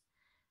Numbers,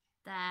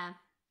 the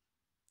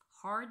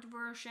hard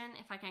version,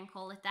 if I can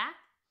call it that.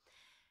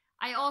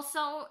 I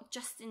also,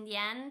 just in the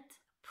end,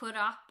 put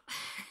up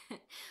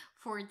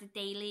for the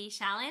daily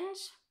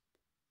challenge.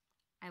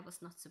 I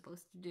was not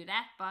supposed to do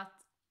that, but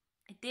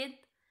I did,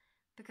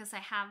 because I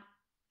have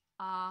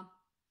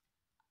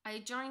I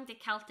joined the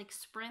Celtic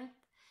Sprint,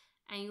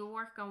 and you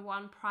work on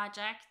one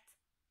project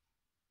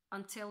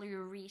until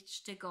you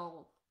reach the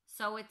goal.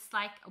 So it's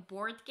like a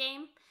board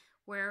game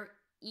where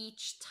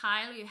each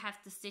tile you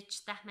have to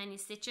stitch that many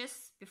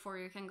stitches before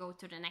you can go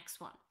to the next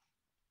one.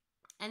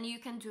 And you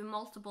can do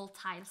multiple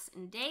tiles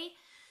in a day.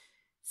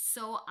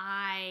 So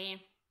I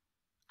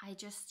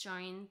just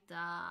joined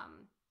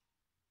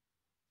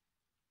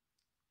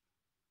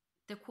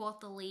the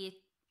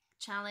quarterly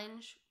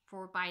challenge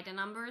for By the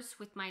Numbers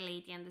with my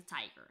Lady and the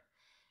Tiger.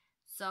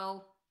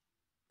 So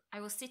I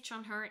will stitch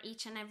on her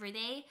each and every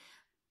day,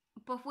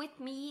 but with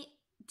me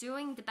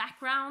doing the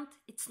background,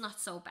 it's not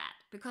so bad,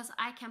 because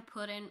I can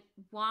put in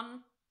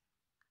one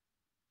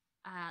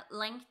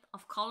length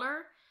of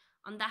color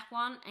on that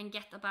one and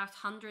get about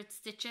 100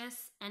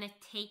 stitches, and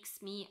it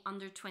takes me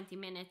under 20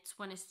 minutes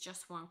when it's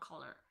just one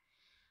color.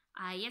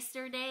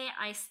 Yesterday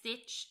I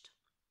stitched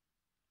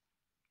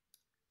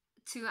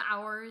 2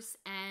 hours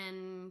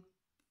and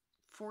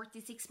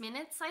 46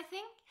 minutes, I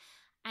think,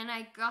 and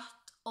I got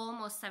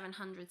almost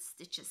 700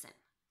 stitches in.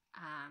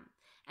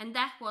 And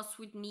that was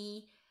with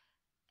me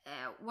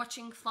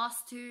watching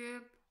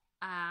FlossTube,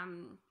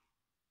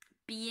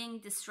 being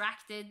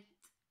distracted,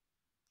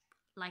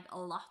 like a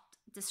lot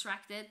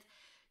distracted.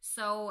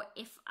 So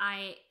if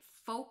I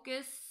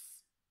focus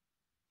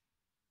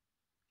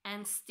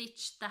and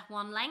stitch that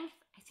one length,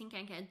 I think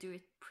I can do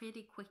it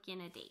pretty quick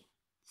in a day.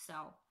 So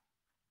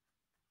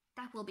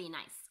that will be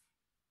nice.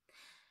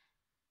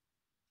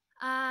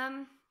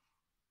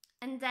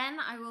 And then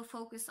I will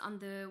focus on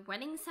the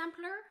wedding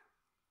sampler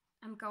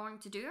I'm going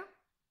to do.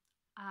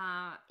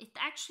 It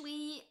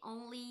actually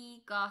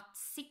only got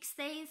 6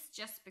 days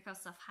just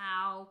because of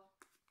how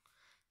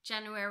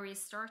January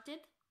started.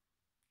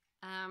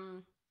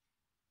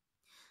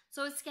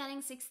 So it's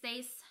getting 6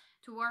 days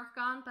to work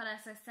on, but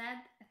as I said,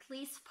 at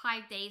least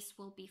 5 days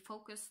will be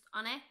focused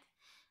on it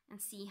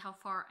and see how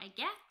far I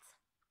get.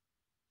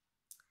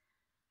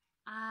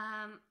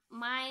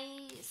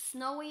 My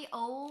snowy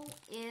owl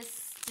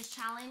is the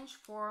challenge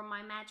for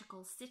my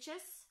magical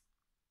stitches.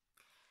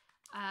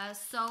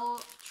 So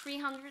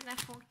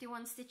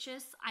 341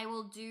 stitches I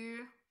will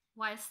do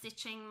while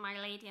stitching My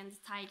Lady and the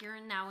Tiger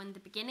now in the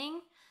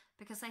beginning,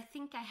 because I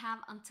think I have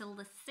until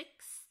the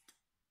 6th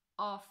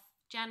of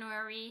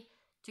January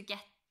to get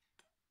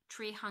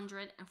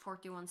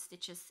 341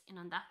 stitches in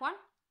on that one.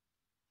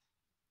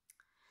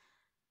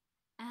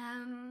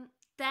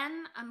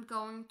 Then I'm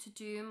going to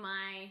do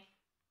my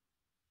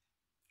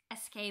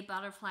SK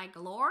Butterfly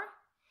Galore,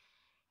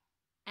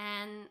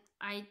 and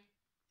I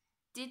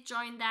did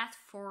join that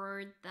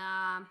for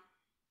the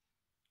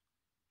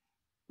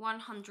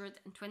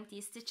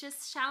 120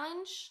 stitches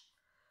challenge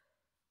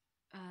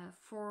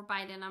for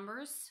by the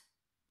numbers.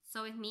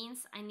 So it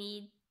means I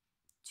need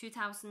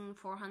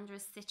 2,400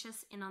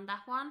 stitches in on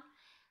that one,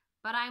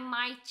 but I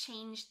might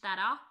change that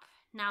up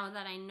now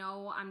that I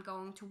know I'm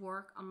going to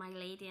work on My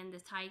Lady and the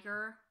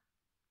Tiger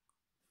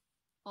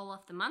all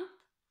of the month.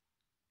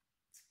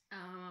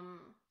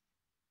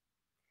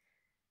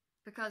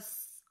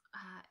 Because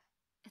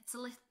it's a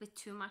little bit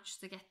too much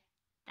to get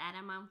that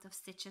amount of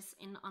stitches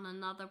in on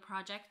another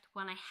project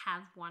when I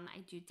have one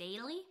I do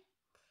daily.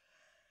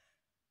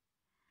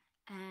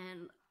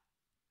 And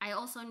I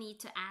also need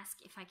to ask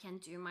if I can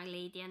do My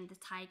Lady and the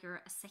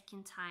Tiger a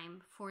second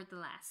time for the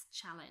last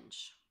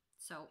challenge.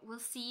 So we'll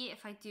see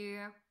if I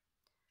do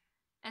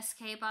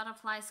SK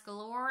Butterflies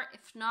Galore.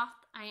 If not,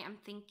 I am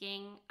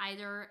thinking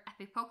either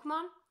Epic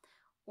Pokemon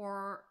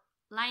or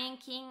Lion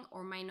King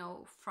or my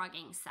No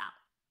Frogging Sal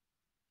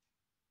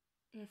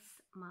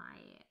is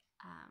my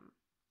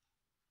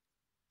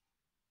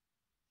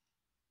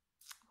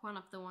one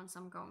of the ones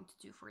I'm going to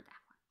do for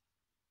that one.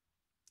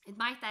 It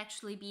might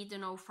actually be the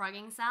No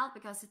Frogging Sal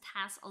because it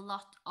has a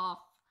lot of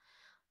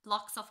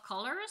blocks of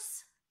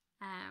colors.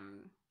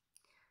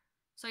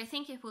 So I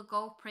think it will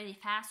go pretty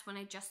fast when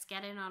I just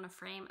get it on a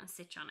frame and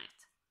stitch on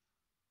it.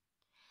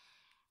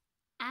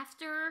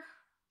 After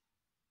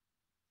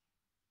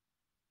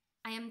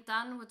I am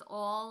done with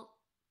all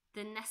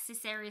the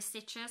necessary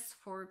stitches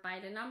for By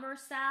the Number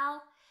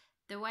Sal,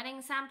 the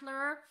wedding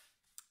sampler,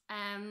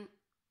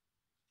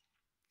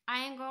 I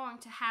am going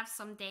to have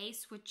some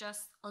days with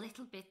just a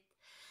little bit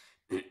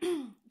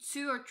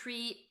 2 or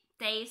 3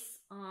 days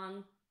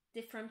on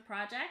different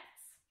projects.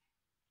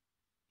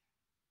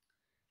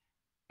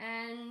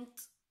 And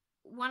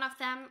one of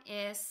them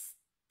is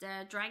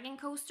the dragon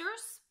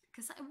coasters,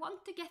 because I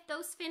want to get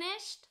those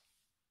finished.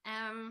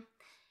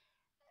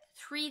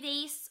 3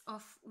 days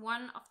of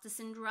one of the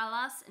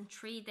Cinderellas and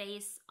 3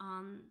 days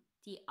on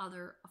the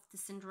other of the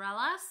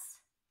Cinderellas.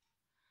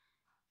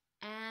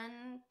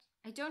 And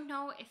I don't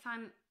know if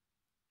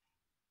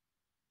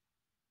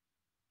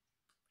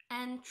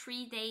and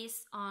 3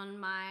 days on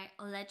my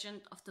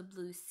Legend of the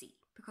Blue Sea,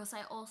 because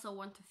I also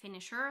want to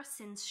finish her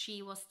since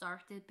she was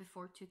started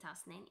before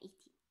 2018.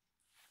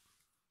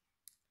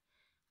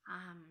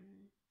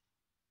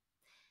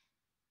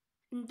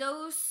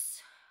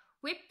 Those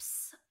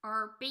WIPs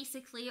are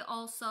basically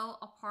also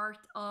a part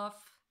of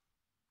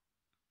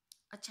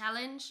a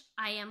challenge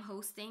I am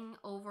hosting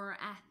over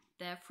at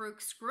the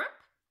Frooks group.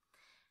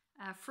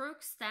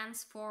 Frooks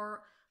stands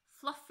for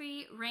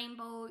Fluffy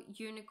Rainbow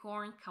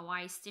Unicorn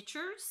Kawaii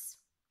Stitchers.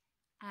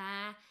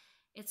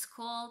 It's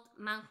called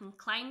Mountain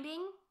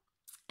Climbing,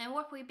 and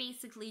what we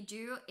basically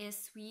do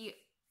is we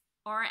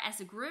are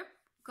as a group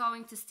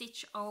going to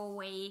stitch our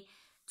way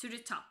to the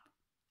top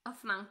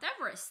of Mount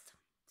Everest.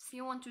 If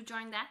you want to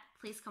join that,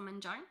 please come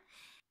and join.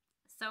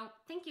 So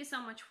thank you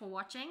so much for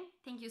watching.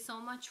 Thank you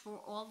so much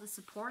for all the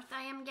support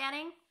I am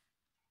getting,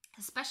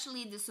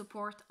 especially the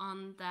support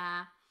on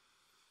the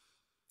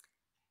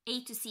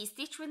A to C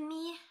Stitch with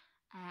me.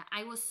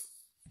 I was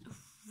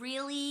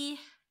really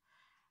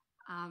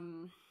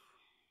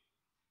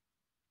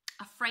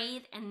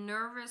afraid and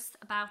nervous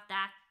about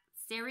that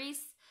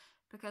series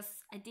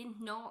because I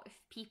didn't know if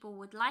people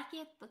would like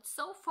it, but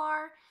so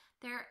far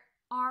there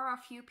are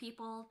a few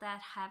people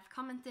that have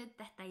commented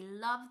that they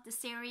love the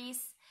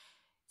series,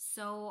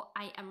 so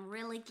I am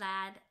really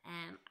glad,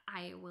 and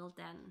I will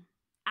then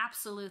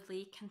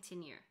absolutely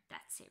continue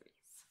that series.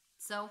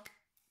 So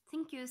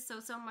thank you so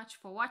much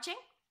for watching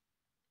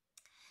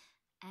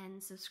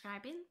and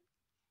subscribing,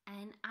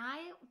 and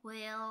I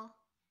will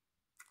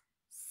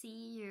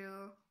see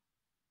you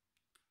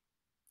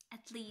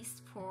at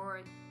least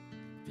for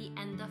the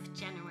end of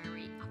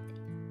January